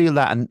always feel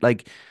that, and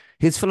like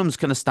his films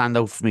kind of stand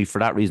out for me for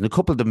that reason. A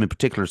couple of them in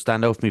particular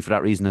stand out for me for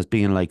that reason as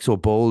being like so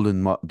bold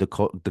in what the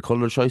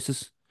color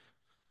choices.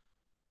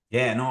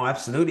 yeah, no,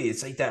 absolutely.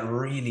 It's like that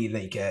really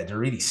they're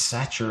really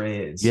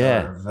saturated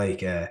Yeah, sort of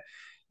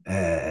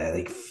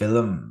like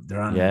film.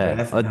 They're yeah.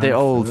 definitely The on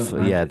old, film,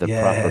 aren't yeah, they? the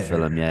proper Yeah,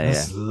 film. Yeah, yeah,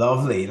 that's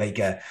lovely. Like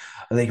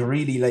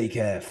really like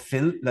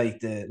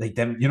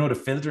them, the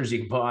filters you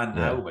can put on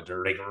yeah. now, but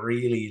they're like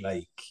really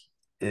like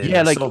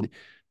Yeah, they're like so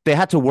they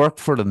had to work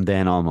for them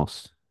then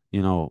almost,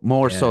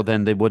 more so yeah,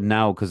 than they would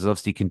now because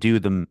obviously you can do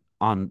them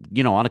on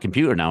a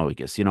computer now, I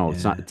guess,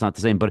 it's not yeah. it's not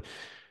the same.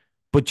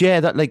 But yeah,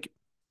 that like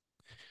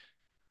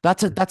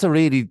that's a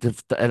really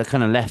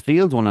kind of left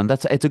field one, and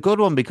it's a good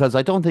one because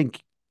I don't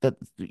think that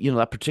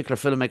that particular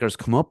filmmaker's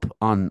come up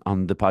on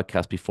the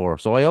podcast before.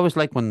 So I always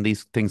like when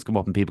these things come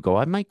up and people go,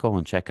 I might go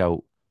and check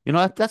out.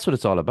 That's what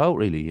it's all about,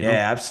 really.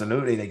 Yeah,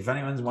 absolutely. Like if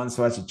anyone wants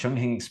to watch it,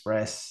 Chungking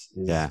Express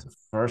is Yeah. the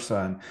first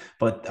one,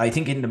 but I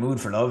think In the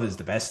Mood for Love is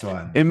the best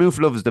one. In Move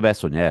for Love is the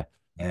best one, yeah.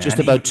 Yeah, Just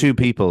and about he two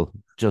people,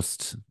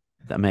 just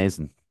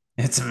amazing.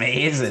 It's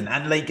amazing.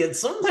 And like it's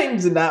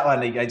sometimes in that one,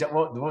 like I don't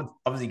won't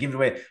obviously give it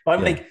away, but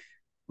I'm Yeah. like,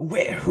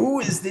 wait, who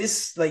is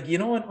this? Like, you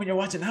know what, when you're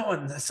watching that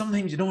one,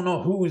 sometimes you don't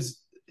know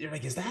who's you're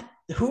like, is that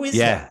who is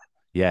Yeah. that?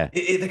 Yeah.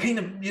 The kind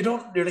of you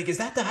don't you're like, is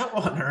that that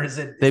one? Or is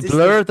They this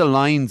the blur the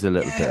lines a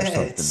little bit or yeah,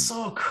 it's something.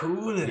 so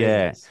cool it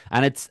Yeah. is.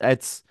 And it's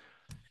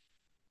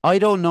I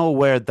don't know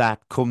where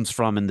that comes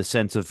from in the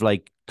sense of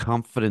like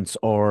confidence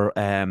or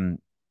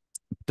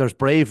there's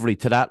bravery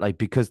to that, like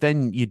because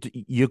then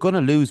you're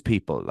gonna lose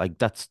people. Like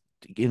that's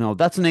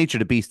the nature of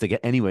the beast to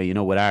get anyway,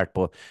 with art.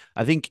 But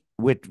I think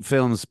with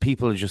films,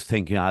 people just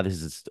think,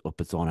 this is up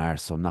its own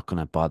arse, so I'm not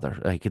gonna bother.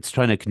 Like it's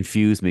trying to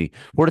confuse me.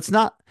 Where it's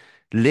not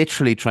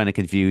literally trying to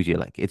confuse you,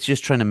 like it's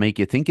just trying to make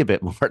you think a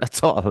bit more.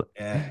 That's all.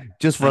 Yeah.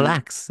 Just And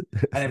relax.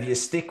 and if you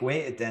stick with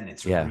it, then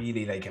it's Yeah.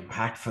 really like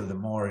impactful. The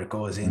more it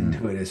goes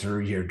Mm. into it, it's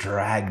you're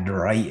dragged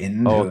right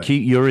Oh, into it.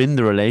 you're in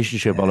the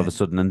relationship all of Yeah. a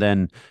sudden, and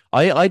then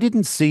I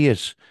didn't see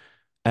it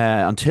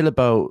until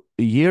about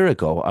a year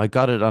ago. I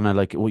got it on a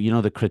like,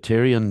 well, the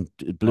Criterion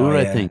Oh Blu-ray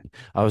yeah. thing.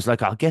 I was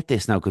like, I'll get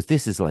this now because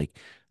this is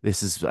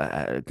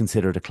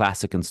considered a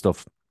classic and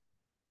stuff.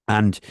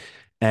 And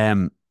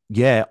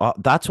yeah,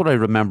 that's what I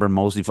remember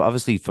mostly,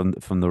 obviously from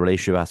the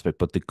relationship aspect,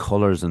 but the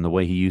colors and the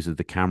way he uses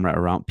the camera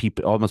around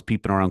people, almost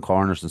peeping around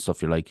corners and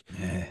stuff. You're like,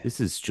 Yeah. this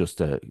is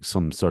just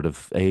some sort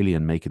of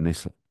alien making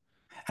this.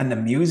 And the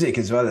music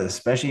as well,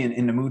 especially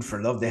in the mood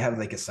for love, they have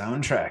like a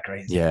soundtrack,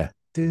 right? It's like Yeah,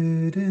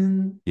 that,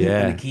 and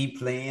they yeah, keep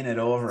playing it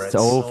over. it's It's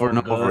over so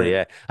and over. good.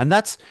 Yeah, and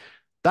that's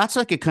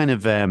like a kind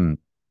of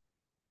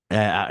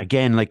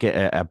again, like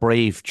a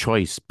brave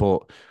choice.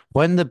 But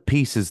when the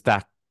piece is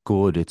that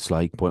good, it's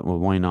like, well,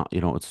 why not?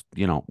 It's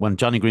when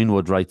Johnny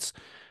Greenwood writes,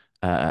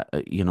 there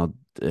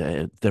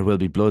will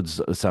be bloods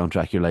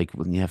soundtrack. You're like,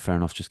 well, yeah, fair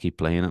enough. Just keep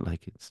playing it.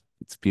 Like it's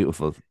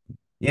beautiful.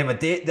 Yeah,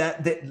 but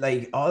that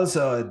like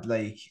also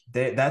like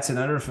that's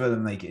another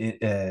film like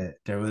There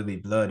Will Be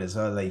Blood as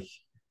well.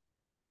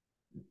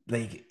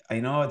 Like I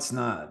know it's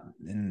not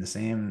in the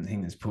same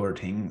thing as Poor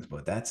Things,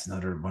 but that's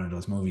another one of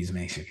those movies that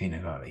makes you kind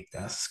of go like,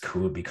 that's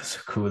cool because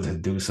it's cool to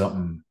do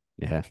something,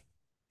 Yeah,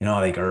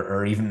 like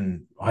or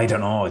even I don't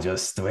know,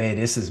 just the way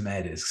this is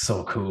made is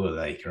so cool.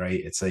 Like, right?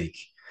 It's like,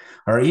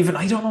 or even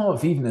I don't know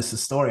if even it's a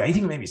story. I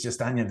think maybe it's just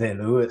Daniel Day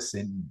Lewis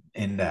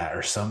in that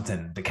or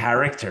something. The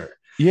character,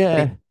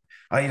 like yeah,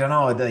 I don't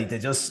know, like they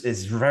just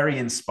is very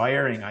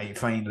inspiring. I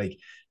find like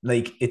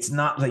it's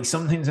not like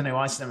sometimes when I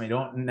watch them, I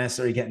don't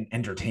necessarily get an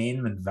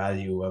entertainment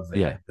value of it.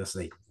 yeah. I'm just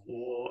like,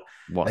 whoa,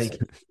 What? like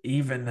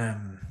even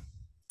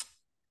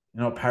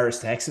Paris,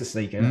 Texas,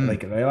 Mm,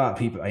 like a lot of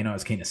people, I know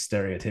it's kind of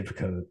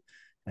stereotypical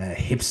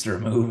hipster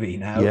movie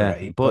now, yeah,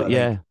 right? but But like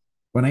yeah,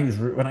 when I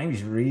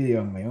was really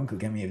young, my uncle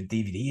gave me a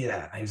DVD of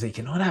that, and I was like,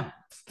 that,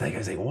 like I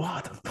was like,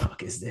 what the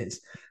fuck is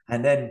this?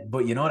 And then,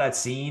 but that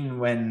scene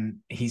when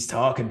he's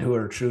talking to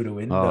her through the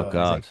oh window, I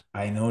was like, God,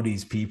 I know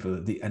these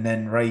people. And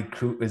then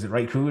is it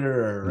Right Cooter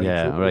or Right yeah,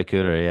 Cooter? right,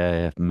 cooler, yeah,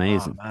 yeah,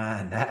 Oh amazing,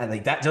 man, that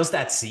like that just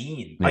that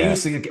scene. I yeah.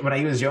 used to when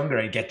I was younger,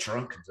 I'd get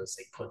drunk and just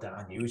like put that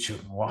on YouTube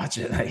and watch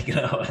it. Like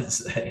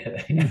it's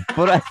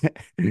But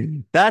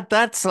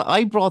that's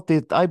I brought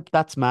this. I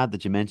That's mad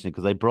that you mentioned it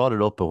because I brought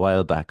it up a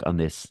while back on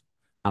this,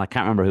 and I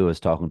can't remember who I was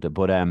talking to.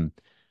 But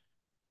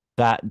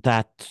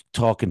that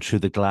talking through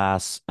the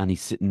glass, and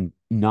he's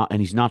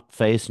not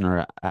facing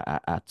her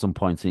at some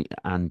points,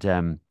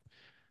 and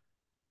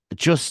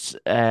just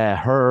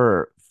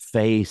her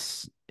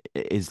face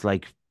is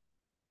like,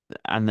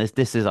 and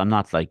this is I'm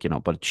not like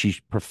but she's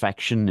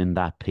perfection in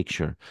that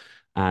picture,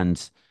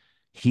 and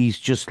he's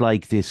just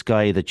like this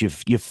guy that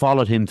you've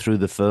followed him through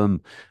the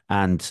film,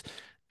 and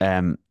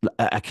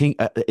I think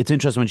it's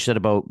interesting when she said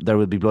about There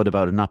Will Be Blood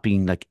about it not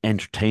being like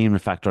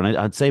entertainment factor, and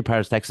I'd say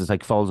Paris, Texas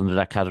like falls under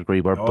that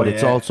category where, oh but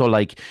it's yeah, also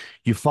like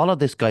you follow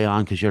this guy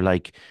on because you're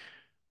like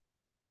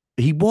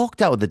he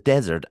walked out of the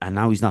desert and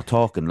now he's not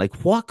talking.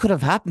 Like, what could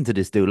have happened to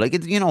this dude? Like,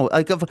 it's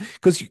like,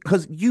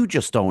 because you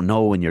just don't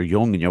know when you're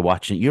young and you're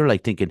watching it. You're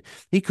like thinking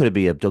he could have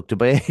been abducted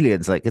by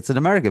aliens. Like, it's an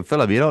American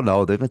film. You don't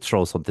know. They might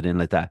throw something in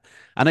like that.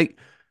 And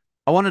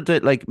I wanted to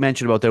like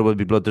mention about There Will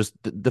Be Blood. There's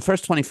the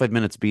first 25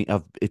 minutes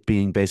of it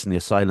being basically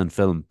a silent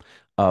film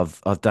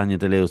of Daniel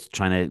Day-Lewis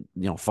trying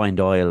to find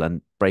Doyle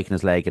and breaking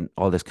his leg and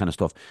all this kind of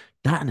stuff.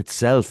 That in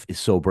itself is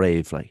so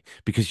brave, like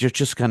because you're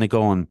just kind of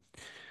going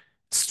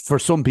for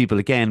some people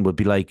again would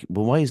be like,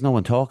 well, why is no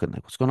one talking?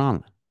 Like, what's going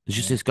on? It's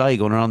just yeah. this guy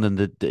going around in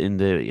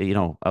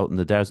the out in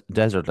the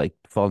desert like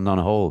falling down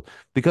a hole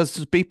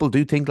because people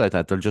do think like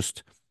that. They'll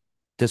just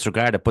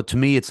disregard it. But to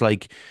me, it's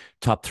like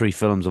top three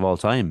films of all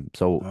time.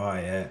 So Oh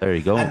yeah. there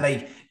you And go.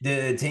 like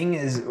the thing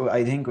is,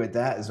 I think with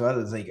that as well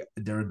is like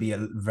there would be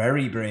a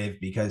very brave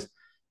because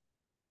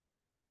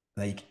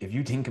like if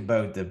you think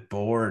about the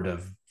board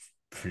of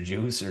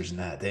producers and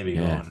that, they'd be Yeah,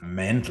 going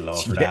mental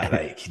over that. yeah,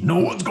 Like, no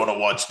one's gonna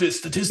watch this.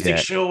 Statistics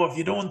yeah, show if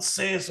you don't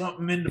say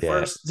something in the yeah,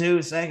 first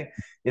 2 seconds,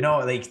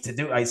 like to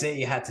do I say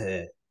you had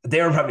to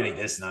they were probably like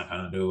this not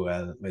gonna do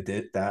well with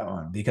that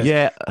one because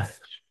yeah.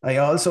 I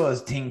also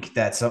think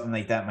that something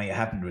like that might have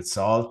happened with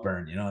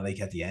Saltburn,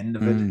 like at the end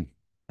of it. Mm,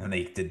 And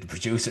like the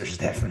producers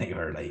definitely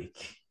were like,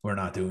 we're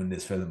not doing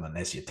this film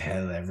unless you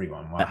tell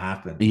everyone Uh, what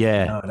happened.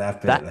 You yeah. know,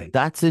 that bit, like,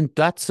 That's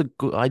a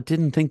good. I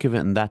didn't think of it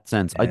in that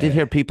sense. I did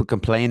hear yeah, people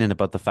complaining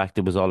about the fact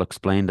it was all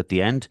explained at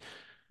the end,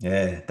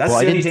 yeah. but That's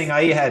I the only didn't. thing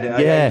I had.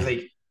 I was Yeah,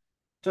 like,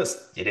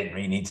 just, you didn't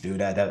really need to do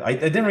that. I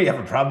didn't really have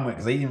a problem with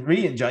it because I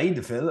really enjoyed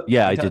the film.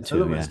 yeah, I I thought did the too.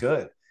 film was Yeah,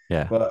 good.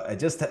 yeah. But I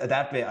just, at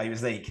that bit, I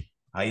was like,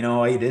 I know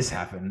why this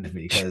happened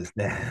because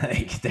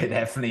like, they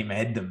definitely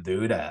made them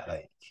do that.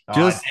 Like,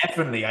 oh, Just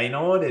definitely. I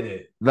know they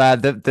did.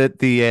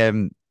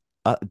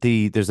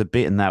 the there's a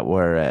bit in that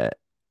where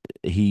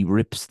he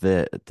rips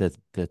the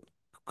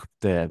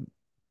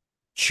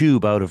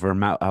tube out of her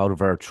mouth, out of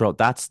her throat.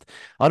 That's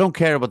I don't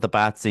care about the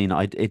bat scene.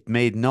 It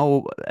made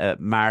no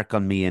mark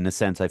on me in a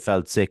sense. I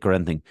felt sick or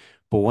anything.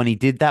 But when he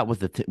did that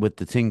with with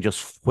the thing,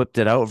 just whipped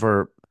it out of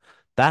her,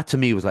 that to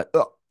me was like,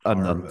 oh,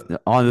 I'm Horrible.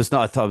 oh, it's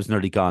not. I thought I was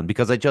nearly gone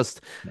because I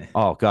just,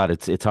 oh God,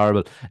 it's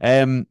horrible.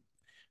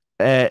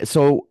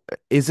 So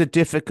is it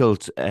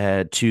difficult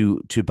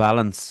to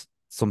balance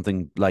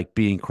something like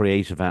being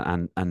creative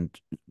and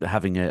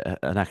having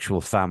an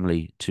actual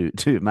family to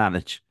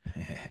manage?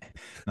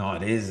 No,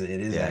 it is. It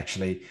is Yeah,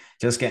 actually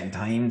just getting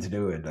time to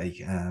do it. Like,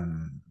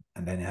 and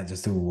then you have to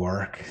just do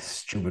work,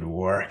 stupid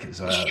work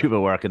as well. scuba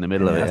work in the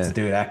And middle you of have to it.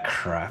 do that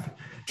crap.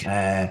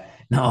 Uh,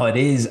 no, it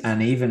is.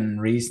 And even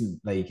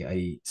recent, like,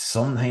 I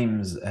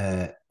sometimes,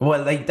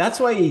 well, like, that's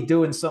why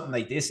doing something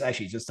like this,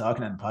 actually, just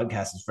talking on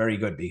podcast is very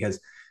good because,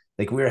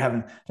 like, we're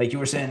having, like you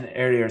were saying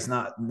earlier, it's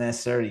not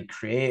necessarily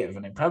creative.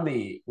 And I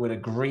probably would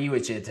agree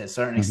with you to a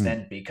certain Yeah. Hmm.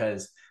 extent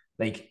because,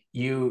 like,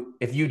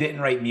 if you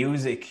didn't write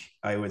music,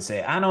 I would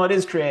say, I know it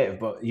is creative,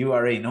 but you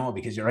already know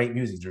because you write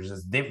music. There's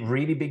this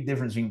really big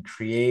difference between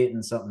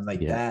creating something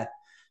like Yeah, that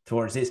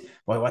towards this.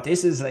 But what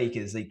this is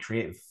like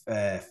creative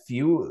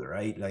fuel,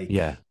 right? Like,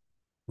 yeah.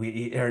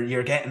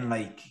 you're getting,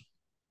 like,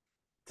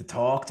 to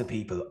talk to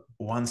people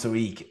once a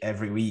week,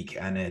 every week,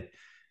 and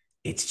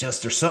it's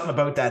just, there's something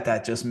about that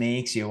that just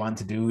makes you want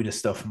to do the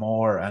stuff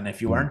more. And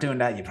if you Mm. weren't doing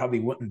that, you probably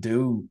wouldn't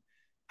do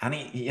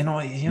any. You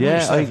know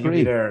Yeah, I yourself. You'd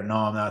be agree. there. No,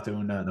 I'm not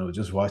doing that. No,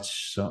 just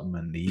watch something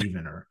in the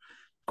evening or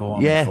go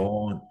on my Yeah,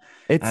 phone.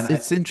 And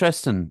it's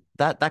interesting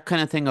that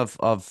kind of thing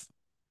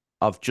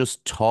of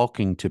just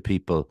talking to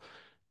people.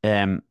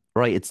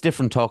 Right, it's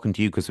different talking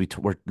to you because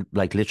we're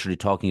like literally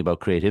talking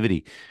about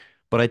creativity.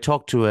 But I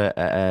talked to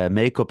a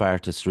makeup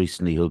artist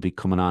recently who'll be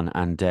coming on,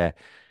 and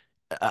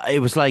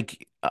it was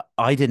like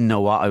I didn't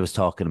know what I was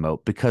talking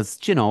about because,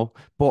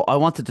 but I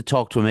wanted to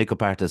talk to a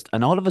makeup artist,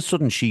 and all of a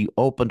sudden she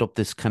opened up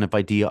this kind of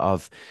idea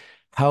of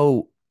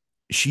how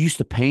she used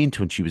to paint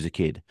when she was a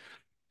kid,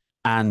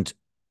 and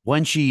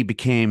when she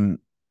became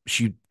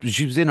she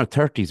was in her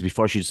 30s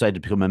before she decided to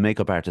become a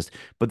makeup artist,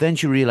 but then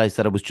she realized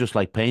that it was just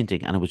like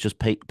painting, and it was just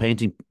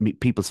painting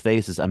people's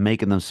faces and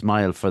making them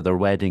smile for their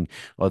wedding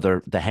or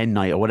the hen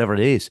night or whatever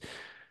it is.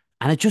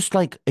 And it just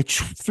like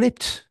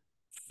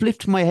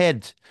flipped my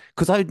head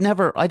because I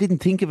didn't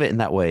think of it in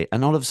that way.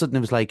 And all of a sudden it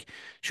was like,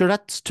 sure,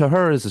 that's to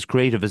her is as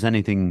creative as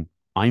anything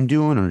I'm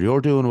doing or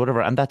you're doing or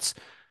whatever. And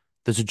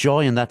there's a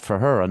joy in that for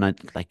her. And I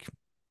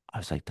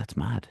was like, that's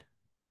mad.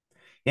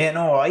 yeah,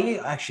 no, I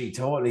actually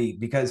totally,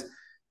 because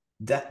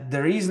that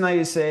the reason I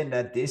was saying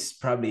that this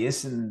probably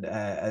isn't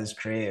as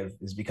creative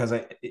is because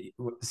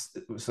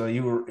so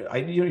you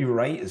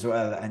write as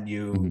well, and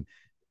Mhm. you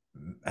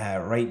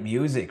write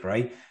music,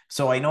 right?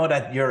 So I know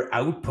that your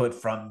output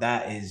from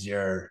that is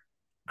your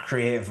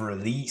creative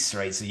release,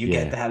 right? So you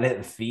get Yeah, that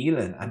little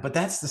feeling, and but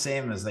that's the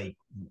same as, like,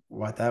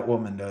 what that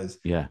woman does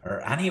yeah,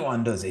 or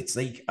anyone does. It's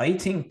like, I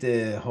think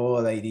the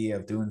whole idea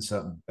of doing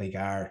something like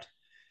art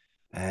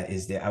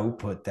is the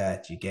output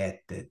that you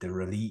get, the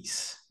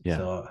release.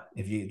 yeah, So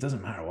if you, it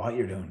doesn't matter what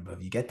you're doing, but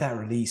if you get that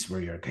release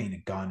where you're kind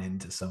of gone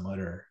into some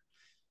other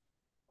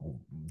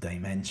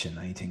dimension,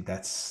 I think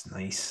that's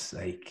nice.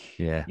 Like,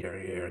 yeah,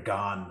 you're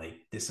gone,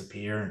 like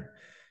disappearing,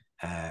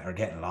 or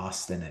getting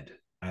lost in it.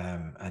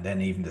 And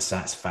then even the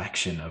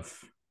satisfaction of,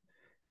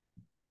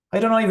 I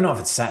don't even know if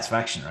it's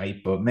satisfaction,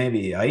 right? But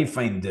maybe I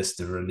find this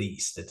the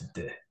release,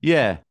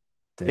 yeah.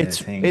 the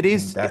It's thing. it I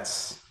think is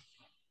that's,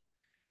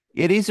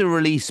 it is a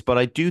release, but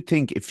I do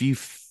think if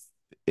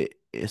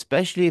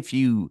especially if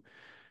you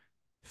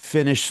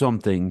finish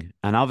something,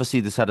 and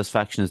obviously the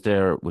satisfaction is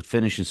there with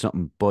finishing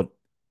something, but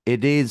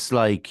it is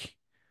like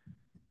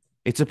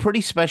it's a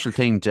pretty special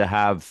thing to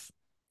have.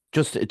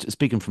 Just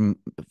speaking from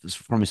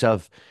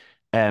myself,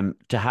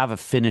 to have a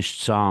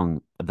finished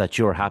song that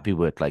you're happy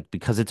with, like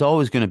because it's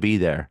always going to be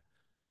there,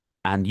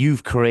 and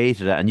you've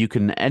created it, and you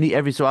can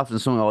every so often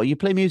someone, oh, you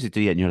play music,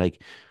 do you? And you're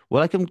like,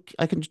 well, I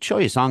can show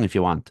you a song if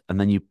you want, and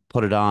then you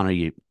put it on or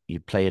you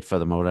play it for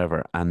them or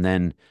whatever, and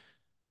then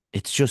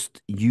it's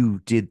just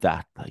you did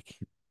that. Like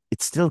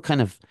it's still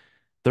kind of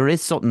there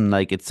is something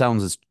like it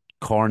sounds as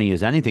corny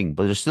as anything,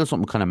 but there's still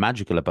something kind of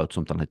magical about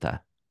something like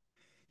that.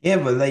 yeah,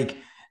 but like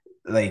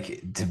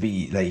to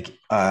be like,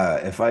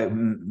 if I,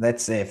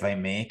 let's say if I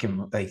make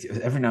him, like,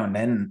 every now and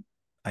then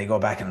I go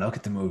back and look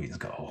at the movies and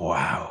go,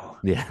 wow,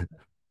 Yeah,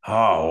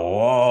 oh,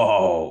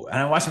 whoa, and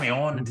I watch my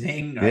own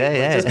thing, yeah, right?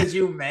 But just yeah, because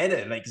you made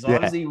it, like, so yeah,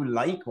 obviously you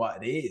like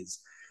what it is.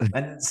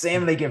 And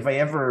same like if I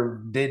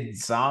ever did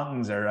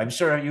songs, or I'm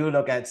sure you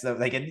look at stuff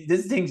like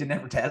these things you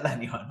never tell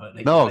anyone, but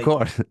like No, you're of like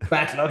course.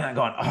 back looking and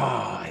going,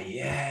 oh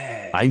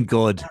yeah, I'm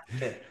good. that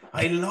bit.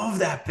 I love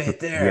that bit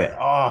Yeah, there.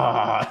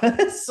 Oh,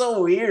 it's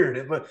so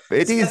weird, but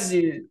it it's because is.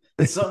 you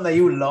it's something that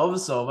you love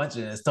so much,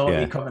 and it's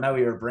totally Yeah. coming out of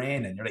your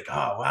brain, and you're like,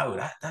 oh wow,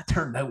 that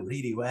turned out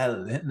really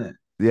well, didn't it?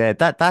 Yeah,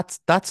 that's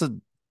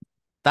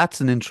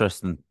an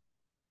interesting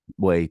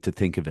way to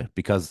think of it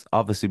because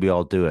obviously we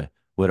all do it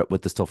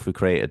with the stuff we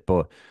created,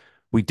 but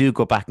we do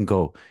go back and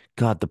go,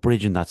 God, the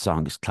bridge in that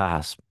song is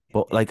class.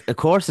 But like, of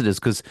course it is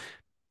because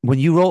when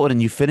you wrote it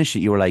and you finished it,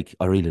 you were like,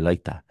 I really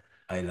like that.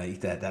 I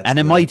like that. That's And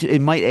it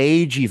good. might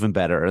age even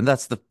better, and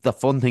that's the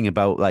fun thing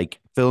about like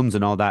films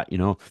and all that, you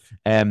know.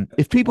 What?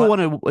 If people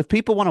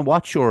want to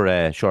watch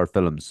your short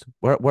films,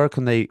 where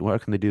can they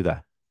do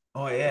that?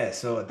 Oh yeah,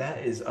 so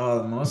that is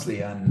all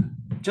mostly on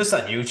just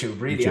on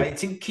YouTube, really. YouTube. I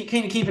think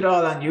kind of keep it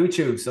all on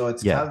YouTube. So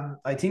it's Yeah, Calvin.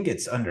 I think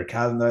it's under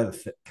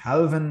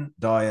Calvin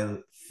Doyle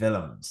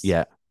Films,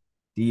 yeah,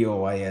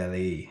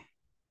 Doyle.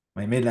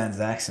 My Midlands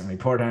accent, my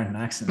Port Ireland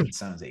accent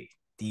sounds like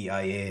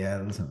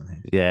Dial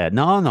something. yeah.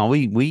 No, no,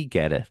 we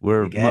get it.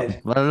 You get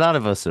it? Well, a lot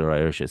of us are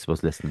Irish, I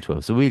suppose, listening to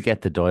us, so we'll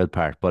get the Doyle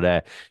part.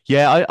 But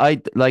yeah,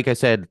 I like I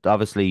said,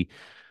 obviously.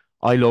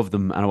 I love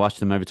them and I watch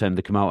them every time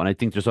they come out. And I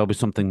think there's always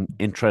something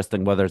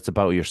interesting, whether it's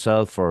about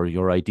yourself or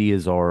your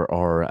ideas or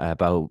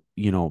about,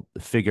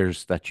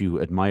 figures that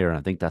you admire. And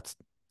I think that's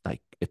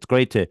like it's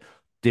great to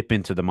dip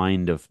into the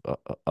mind of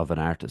an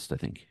artist, I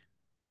think.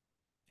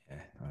 Yeah.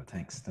 Well,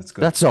 thanks. That's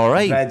good. That's all I'm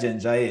right. glad you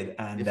enjoy it,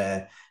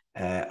 and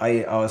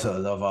I also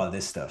love all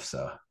this stuff.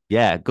 So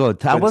Yeah, good.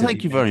 good Well, to thank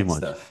be you very making much.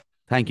 stuff.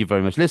 Thank you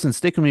very much. Listen,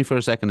 stick with me for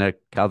a second there,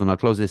 Calvin. I'll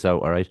close this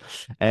out. All right.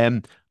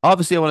 Um,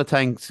 Obviously, I want to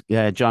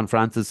thank John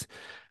Francis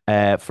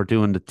for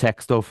doing the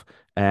tech stuff.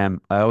 I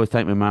always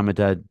thank my mom and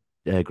dad,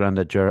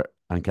 granddad, Ger,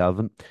 and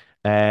Calvin.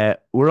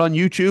 We're on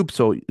YouTube,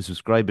 so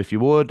subscribe if you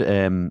would.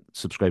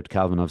 Subscribe to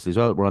Calvin, obviously, as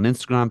well. We're on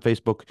Instagram,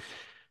 Facebook,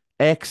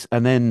 X,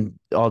 and then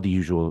all the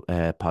usual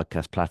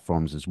podcast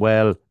platforms as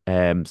well.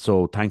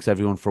 So thanks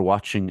everyone for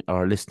watching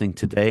or listening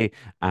today.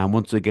 And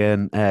once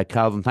again,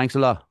 Calvin, thanks a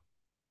lot.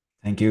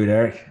 Thank you,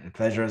 Derek. A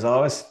pleasure as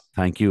always.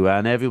 Thank you.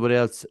 And everybody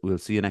else, we'll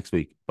see you next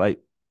week. Bye.